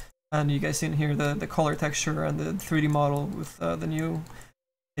version, and you guys seen here the color texture and the 3D model with the new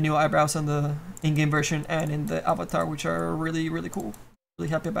eyebrows on the in-game version and in the avatar, which are really, really cool.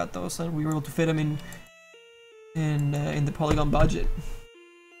 Really happy about those, and we were able to fit them in the Polygon budget.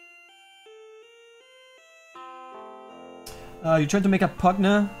 You're trying to make a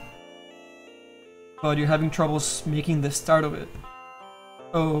Pugna, but you're having troubles making the start of it.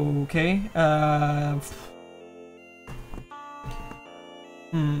 Okay.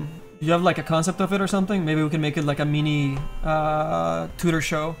 Do you have like a concept of it or something? Maybe we can make it like a mini tutor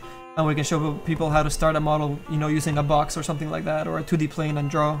show, and we can show people how to start a model, you know, using a box or something like that, or a 2D plane, and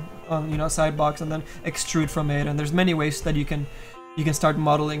draw on, you know, a side box and then extrude from it. And there's many ways that you can start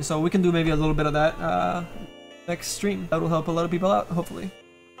modeling. So we can do maybe a little bit of that next stream. That will help a lot of people out, hopefully.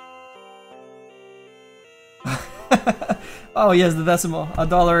 Oh yes, the decimal.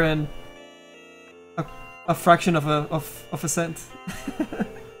 $1 and a fraction of a cent.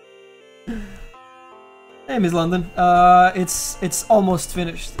 Hey, Miss London. It's almost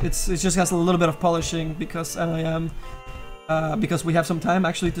finished. It just has a little bit of polishing because because we have some time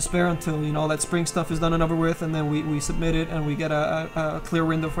actually to spare until, you know, that spring stuff is done and over with, and then we submit it and we get a clear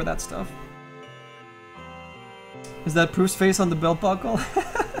window for that stuff. Is that Proof's face on the belt buckle?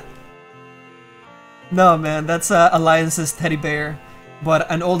 No, man, that's Alliance's teddy bear, but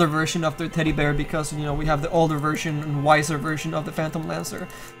an older version of their teddy bear, because, you know, we have the older version and wiser version of the Phantom Lancer.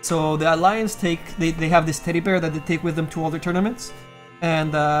 So the Alliance they have this teddy bear that they take with them to all their tournaments,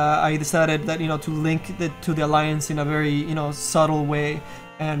 and I decided that, you know, to link it to the Alliance in a very, you know, subtle way,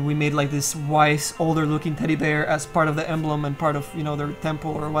 and we made like this wise, older looking teddy bear as part of the emblem and part of, you know, their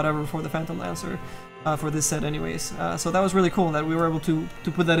temple or whatever for the Phantom Lancer. For this set anyways. So that was really cool that we were able to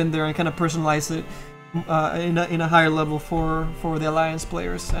put that in there and kind of personalize it in a higher level for the Alliance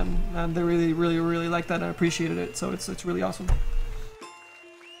players, and they really liked that and appreciated it, so it's really awesome.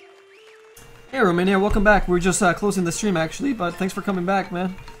 Hey Romania, welcome back. We're just closing the stream actually, but thanks for coming back,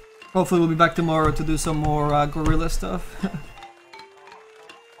 man. Hopefully we'll be back tomorrow to do some more Gorilla stuff.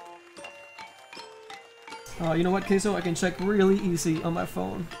 You know what, Queso? I can check really easy on my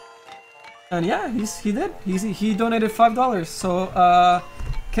phone. And yeah, he did. He donated $5. So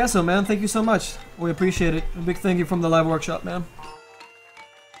Queso, man, thank you so much. We appreciate it. A big thank you from the live workshop, man.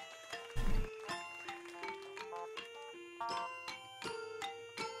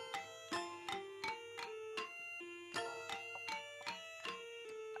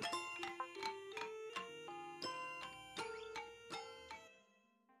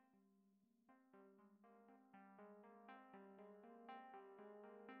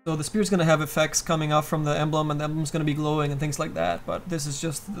 So the spear's gonna have effects coming off from the emblem, and the emblem's gonna be glowing and things like that, but this is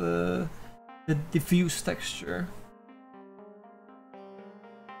just the diffuse texture.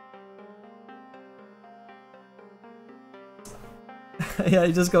 Yeah,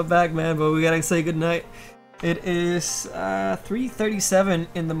 you just got back, man, but we gotta say goodnight. It is 3:37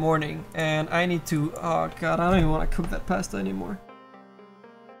 in the morning, and I need to... Oh god, I don't even want to cook that pasta anymore.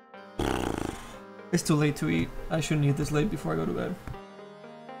 It's too late to eat. I shouldn't eat this late before I go to bed.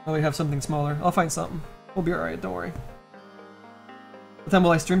 Oh, we have something smaller. I'll find something. We'll be alright, don't worry. What time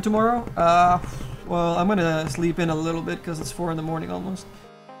will I stream tomorrow? Well, I'm gonna sleep in a little bit because it's 4 in the morning almost.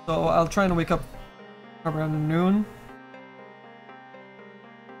 So I'll try and wake up around noon.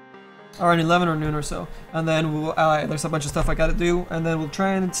 Around 11 or noon or so. And then we'll, there's a bunch of stuff I gotta do. And then we'll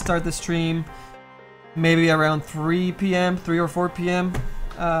try and start the stream maybe around 3 p.m., 3 or 4 p.m.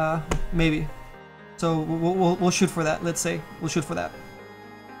 Maybe. So we'll shoot for that. Let's say we'll shoot for that.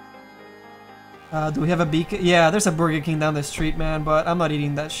 Do we have a BK? Yeah, there's a Burger King down the street, man, but I'm not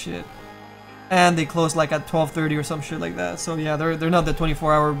eating that shit. And they close like at 12:30 or some shit like that. So yeah, they're not the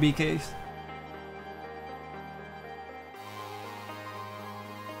 24-hour BKs.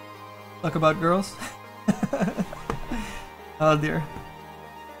 Talk about girls. Oh dear.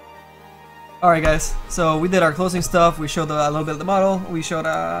 Alright guys, so we did our closing stuff. We showed a little bit of the model. We showed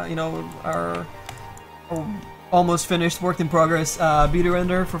you know, our almost finished, work in progress beauty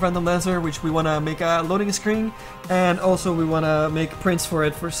render for Phantom Lancer, which we want to make a loading screen, and also we want to make prints for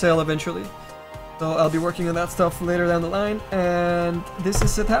it for sale eventually. So I'll be working on that stuff later down the line, and this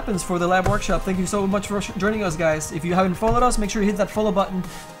is It Happens for the lab workshop. Thank you so much for joining us, guys. If you haven't followed us, make sure you hit that follow button,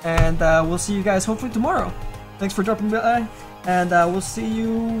 and we'll see you guys hopefully tomorrow. Thanks for dropping by, and we'll see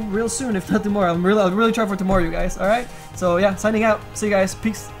you real soon, if not tomorrow. I'll really try for tomorrow, you guys. All right. So yeah, signing out. See you guys.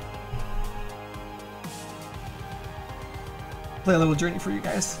 Peace. Play a little journey for you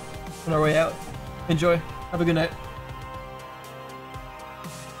guys on our way out. Enjoy. Have a good night.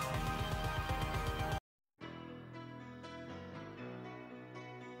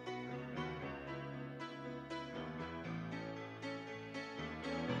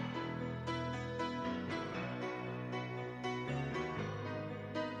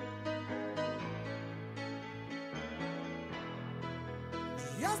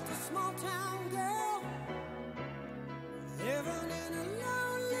 Just a small town girl living in a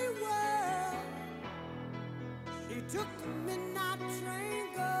lonely world. She took the midnight train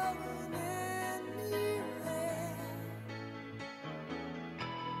going anywhere.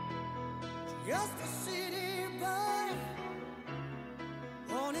 Just a city boy,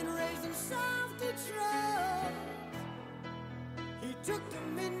 born and raised in South Detroit. He took the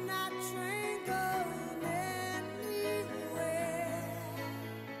midnight train going anywhere.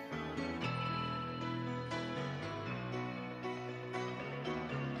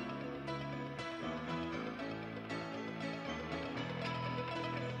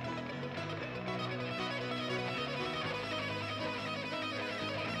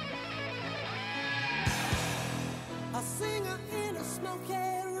 A singer in a smoky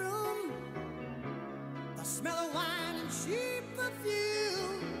room, the smell of wine and cheap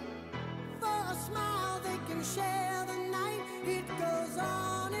perfume. For a smile they can share